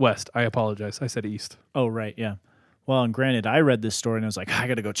 West, I apologize. I said East. Oh, right, yeah. Well, and granted, I read this story and I was like, I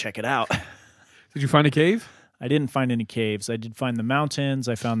got to go check it out. Did you find a cave? I didn't find any caves. I did find the mountains.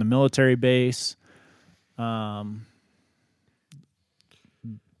 I found the military base. Went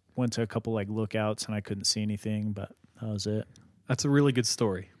to a couple like lookouts and I couldn't see anything, but that was it. That's a really good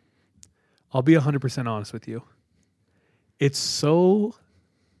story. I'll be 100% honest with you. It's so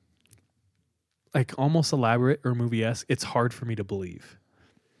like almost elaborate or movie-esque. It's hard for me to believe.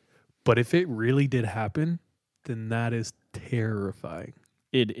 But if it really did happen, then that is terrifying.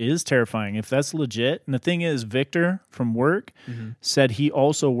 It is terrifying if that's legit. And the thing is, Victor from work said he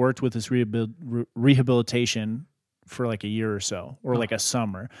also worked with this rehabilitation for like a year or so, or like a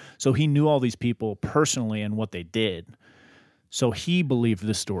summer. So he knew all these people personally and what they did. So he believed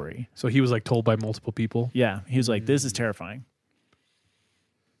the story. So he was like told by multiple people? Yeah. He was like, this is terrifying.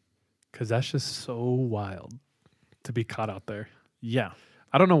 Because that's just so wild to be caught out there. Yeah.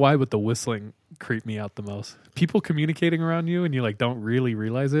 I don't know why, but the whistling creeped me out the most. People communicating around you and you like don't really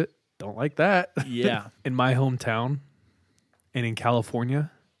realize it. Don't like that. Yeah. In my hometown and in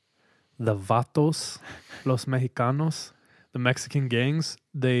California, the Vatos, los Mexicanos, the Mexican gangs,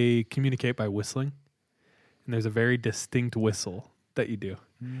 they communicate by whistling. And there's a very distinct whistle that you do.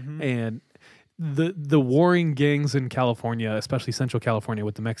 And the warring gangs in California, especially Central California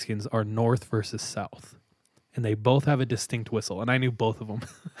with the Mexicans, are north versus south. And they both have a distinct whistle. And I knew both of them.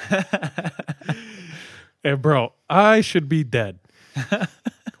 And bro, I should be dead.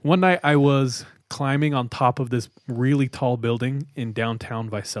 One night I was climbing on top of this really tall building in downtown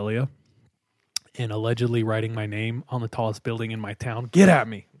Visalia and allegedly writing my name on the tallest building in my town. Get at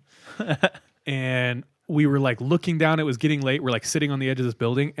me. And we were like looking down. It was getting late. We're like sitting on the edge of this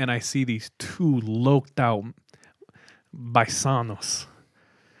building. And I see these two loked out paisanos.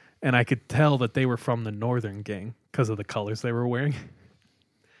 And I could tell that they were from the northern gang because of the colors they were wearing.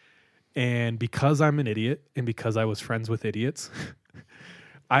 And because I'm an idiot and because I was friends with idiots,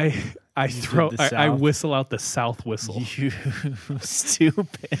 I whistle out the south whistle. You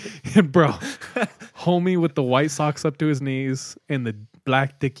stupid. And bro, homie with the white socks up to his knees and the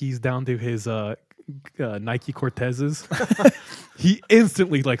black Dickies down to his Nike Cortezes, he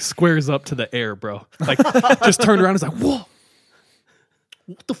instantly like squares up to the air, bro. Like just turned around and was like, whoa.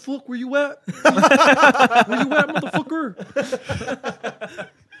 What the fuck? Where you at? Where you at, motherfucker?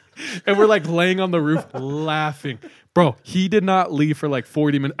 And we're like laying on the roof laughing. Bro, he did not leave for like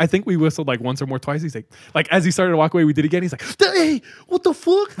 40 minutes. I think we whistled like once or more twice. He's like as he started to walk away, we did again. He's like, hey, what the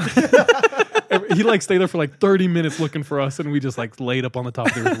fuck? He like stayed there for like 30 minutes looking for us. And we just like laid up on the top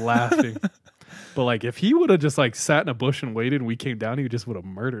of the roof laughing. But like if he would have just like sat in a bush and waited and we came down, he just would have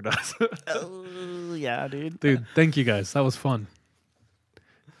murdered us. Oh, yeah, dude. Dude, thank you guys. That was fun.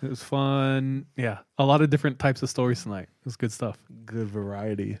 It was fun. Yeah. A lot of different types of stories tonight. It was good stuff. Good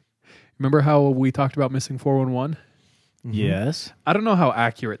variety. Remember how we talked about missing 411? Yes. I don't know how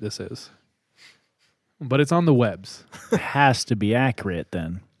accurate this is, but it's on the webs. It has to be accurate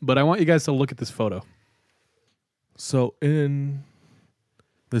then. But I want you guys to look at this photo. So in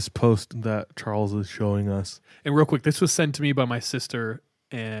this post that Charles is showing us. And real quick, this was sent to me by my sister.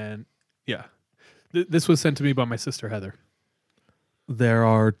 And yeah, this was sent to me by my sister, Heather. There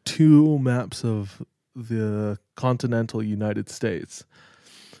are two maps of the continental United States.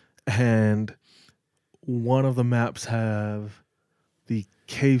 And one of the maps have the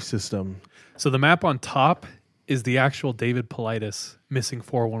cave system. So the map on top is the actual David Paulides missing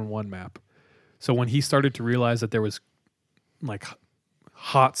 411 map. So when he started to realize that there was like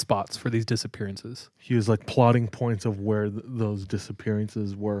hot spots for these disappearances. He was like plotting points of where those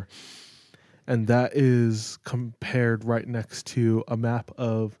disappearances were. And that is compared right next to a map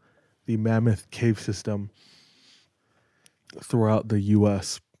of the Mammoth Cave System throughout the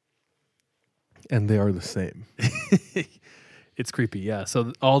U.S. And they are the same. It's creepy, yeah.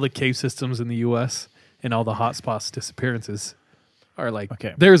 So all the cave systems in the U.S. and all the hotspots disappearances are like,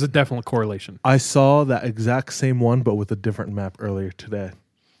 okay, there's a definite correlation. I saw that exact same one, but with a different map earlier today.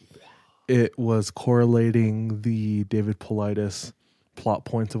 It was correlating the David Paulides plot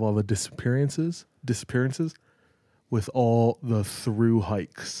points of all the disappearances with all the through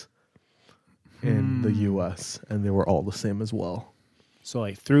hikes in the U.S., and they were all the same as well. So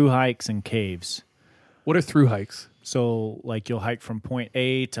like through hikes and caves. What are through hikes? So like you'll hike from point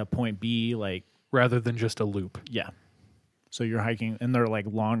A to point B, like rather than just a loop. Yeah. So you're hiking, and they're like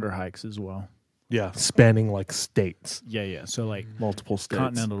longer hikes as well. Yeah, spanning like states. Yeah. So like multiple states.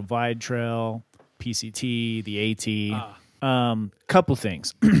 Continental Divide Trail, PCT, the AT. Couple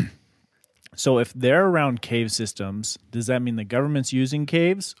things. So if they're around cave systems, does that mean the government's using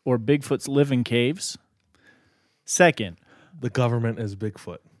caves or Bigfoot's live in caves? Second, the government is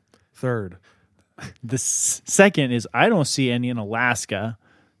Bigfoot. Third, the second is I don't see any in Alaska,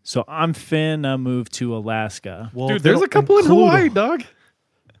 so I'm finna move to Alaska. Well, dude, there's a couple in Hawaii, dog.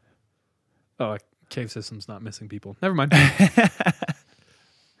 Oh, cave system's not missing people. Never mind.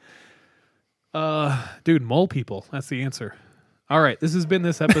 Dude, mole people. That's the answer. All right, this has been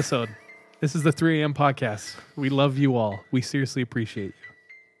this episode. This is the 3 a.m. podcast. We love you all. We seriously appreciate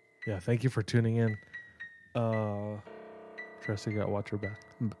you. Yeah, thank you for tuning in. Trust you got watch your back.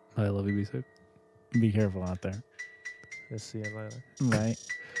 I love you, be safe. Be careful out there. I'll see you later. Right.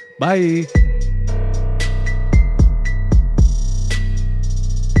 Bye.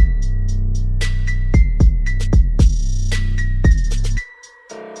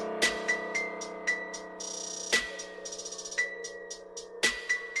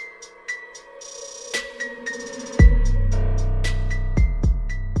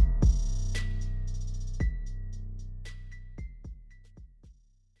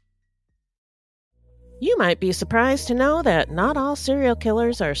 You might be surprised to know that not all serial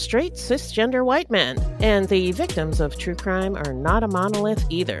killers are straight cisgender white men, and the victims of true crime are not a monolith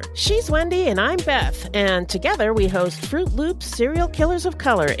either. She's Wendy and I'm Beth, and together we host Fruit Loops Serial Killers of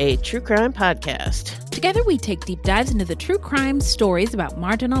Color, a true crime podcast. Together we take deep dives into the true crime stories about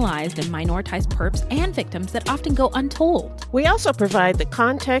marginalized and minoritized perps and victims that often go untold. We also provide the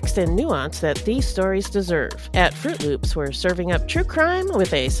context and nuance that these stories deserve. At Fruit Loops, we're serving up true crime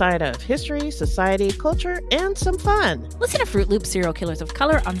with a side of history, society, culture, and some fun. Listen to Fruit Loops Serial Killers of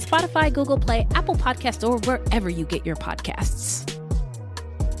Color on Spotify, Google Play, Apple Podcasts, or wherever you get your podcasts.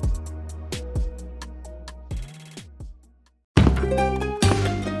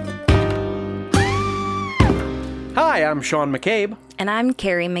 Hi, I'm Sean McCabe. And I'm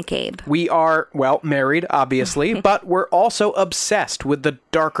Carrie McCabe. We are, well, married, obviously, but we're also obsessed with the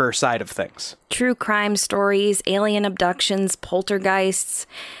darker side of things. True crime stories, alien abductions, poltergeists.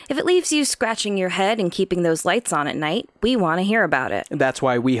 If it leaves you scratching your head and keeping those lights on at night, we want to hear about it. That's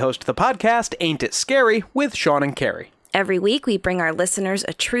why we host the podcast, Ain't It Scary, with Sean and Carrie. Every week, we bring our listeners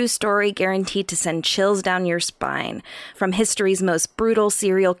a true story guaranteed to send chills down your spine. From history's most brutal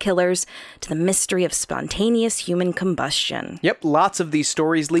serial killers to the mystery of spontaneous human combustion. Yep, lots of these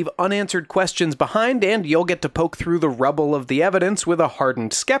stories leave unanswered questions behind, and you'll get to poke through the rubble of the evidence with a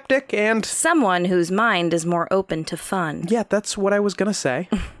hardened skeptic and someone whose mind is more open to fun. Yeah, that's what I was gonna say.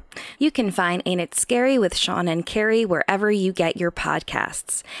 You can find Ain't It Scary with Sean and Carrie wherever you get your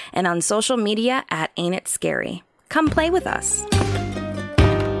podcasts, and on social media at Ain't It Scary. Come play with us.